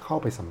นการเข้า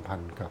ไปสัมพัน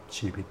ธ์กับ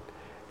ชีวิต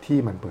ที่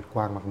มันเปิดก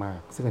ว้างมาก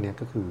ๆซึ่งอันนี้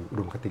ก็คืออุ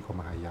ดมคติของ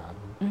มหายาน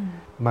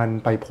มัน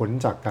ไปพ้น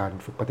จากการ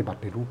ฝึกปฏิบัติ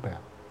ในรูปแบ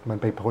บมัน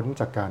ไปพ้น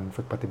จากการ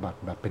ฝึกปฏิบัติ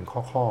แบบเป็น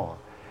ข้อ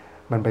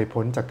มันไป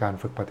พ้นจากการ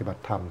ฝึกปฏิบั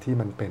ติธรรมที่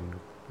มันเป็น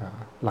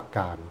หลักก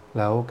ารแ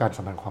ล้วการ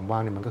สัมพันธ์ความว่า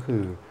งเนี่ยมันก็คื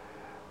อ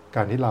ก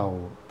ารที่เรา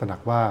ตระหนั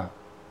กว่า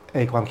ไ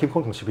อ้ความเข้มข้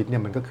นของชีวิตเนี่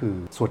ยมันก็คือ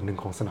ส่วนหนึ่ง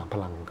ของสนามพ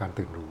ลังของการ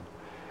ตื่นรู้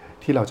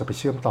ที่เราจะไปเ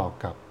ชื่อมต่อ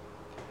กับ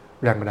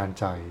แรงบันดาล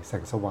ใจแส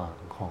งสว่าง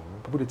ของ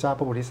พระพุทธเจ้าพ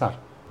ระโพธิสัต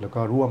ว์แล้วก็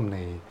ร่วมใน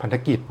พันธ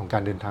กิจของกา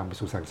รเดินทางไป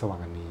สู่แสงสว่าง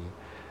อันนี้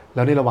แ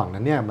ล้วในระหว่าง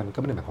นั้นเนี่ยมันก็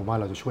ไม่ได้หมายความว่า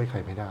เราจะช่วยใคร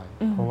ไม่ได้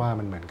เพราะว่า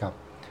มันเหมือนกับ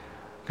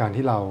การ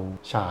ที่เรา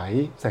ฉาย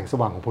แสงส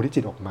ว่างของโพธิ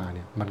จิตออกมาเ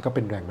นี่ยมันก็เ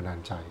ป็นแรงบันดา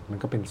ลใจมัน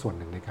ก็เป็นส่วน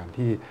หนึ่งในการ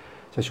ที่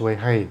จะช่วย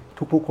ให้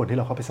ทุกผู้คนที่เ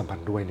ราเข้าไปสัมพัน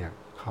ธ์ด้วยเนี่ย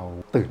เขา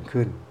ตื่น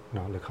ขึ้นเน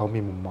าะหรือเขา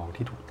มีมุมมอง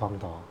ที่ถูกต้อง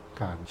ต่อ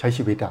การใช้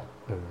ชีวิต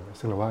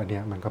ซึ่งเราว่าอันนี้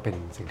มันก็เป็น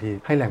สิ่งที่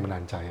ให้แรงบันดา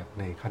ลใจ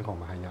ในขั้นของ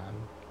มหายาน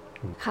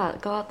ค่ะ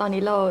ก็ตอน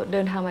นี้เราเ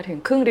ดินทางมาถึง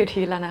ครึ่งรีท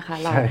รีตแล้วนะคะ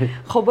เรา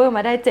cover ม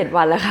าได้7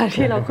วันแล้วค่ะ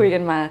ที่เราคุยกั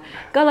นมา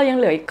ก็เรายัง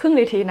เหลืออีกครึ่ง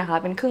รีทรีตนะคะ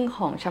เป็นครึ่งข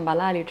องชัมบา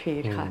ร่ารีทรี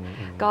ตค่ะ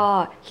ก็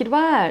คิด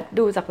ว่า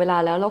ดูจากเวลา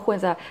แล้วเราควร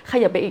จะข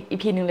ยับไปอีก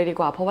EP นึงเลยดี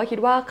กว่าเพราะว่าคิด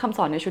ว่าคำส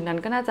อนในชุดนั้น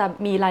ก็น่าจะ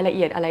มีรายละเ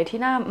อียดอะไรที่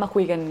น่ามาคุ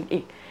ยกันอี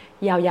ก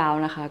ยาว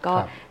ๆนะคะก็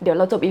เดี๋ยวเ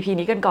ราจบ EP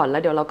นี้กันก่อนแล้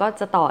วเดี๋ยวเราก็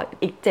จะต่อ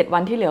อีก7วั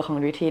นที่เหลือของ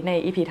รีทรีตใน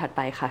EP ถัดไ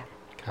ปค่ะ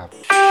ครับ